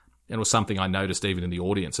War. And it was something I noticed even in the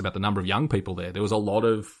audience about the number of young people there. There was a lot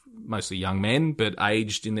of mostly young men, but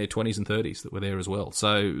aged in their 20s and 30s that were there as well.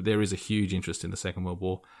 So there is a huge interest in the Second World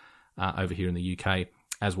War over here in the UK,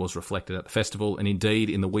 as was reflected at the festival, and indeed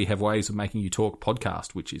in the We Have Ways of Making You Talk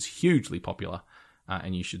podcast, which is hugely popular,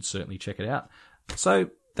 and you should certainly check it out. So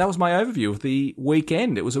that was my overview of the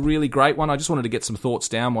weekend. It was a really great one. I just wanted to get some thoughts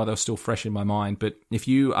down while they were still fresh in my mind. But if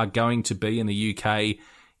you are going to be in the UK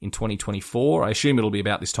in 2024, I assume it'll be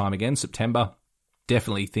about this time again, September,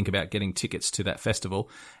 definitely think about getting tickets to that festival.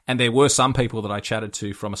 And there were some people that I chatted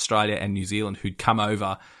to from Australia and New Zealand who'd come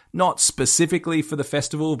over, not specifically for the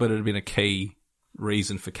festival, but it had been a key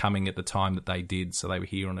reason for coming at the time that they did. So they were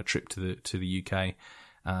here on a trip to the UK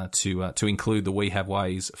to include the We Have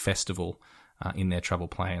Ways festival in their travel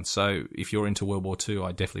plans. So if you're into World War II,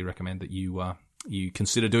 I definitely recommend that you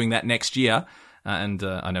consider doing that next year. And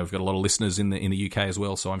I know we've got a lot of listeners in the UK as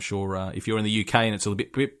well, so I'm sure if you're in the UK and it's a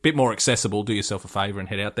bit more accessible, do yourself a favour and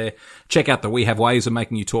head out there. Check out the We Have Ways of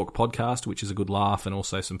Making You Talk podcast, which is a good laugh and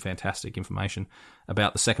also some fantastic information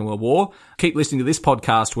about the Second World War. Keep listening to this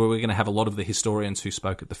podcast, where we're going to have a lot of the historians who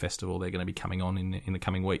spoke at the festival. They're going to be coming on in the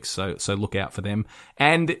coming weeks, so look out for them.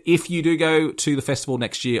 And if you do go to the festival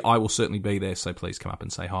next year, I will certainly be there, so please come up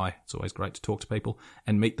and say hi. It's always great to talk to people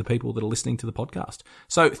and meet the people that are listening to the podcast.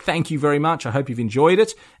 So thank you very much. I hope you've enjoyed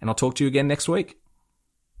it, and I'll talk to you again next week.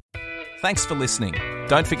 Thanks for listening.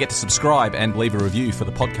 Don't forget to subscribe and leave a review for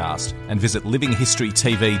the podcast, and visit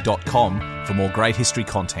livinghistoryytv.com for more great history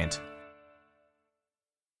content.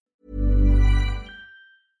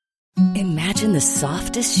 Imagine the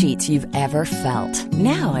softest sheets you've ever felt.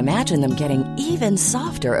 Now imagine them getting even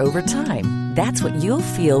softer over time. That's what you'll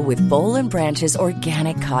feel with Boll & Branch's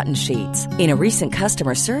organic cotton sheets. In a recent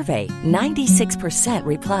customer survey, 96%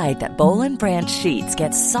 replied that Boll & Branch sheets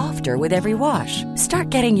get softer with every wash. Start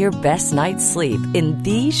getting your best night's sleep in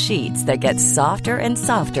these sheets that get softer and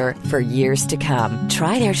softer for years to come.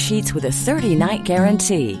 Try their sheets with a 30-night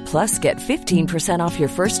guarantee. Plus, get 15% off your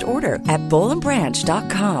first order at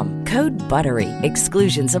bollandbranch.com. Code BUTTERY.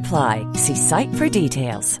 Exclusions apply. See site for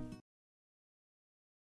details.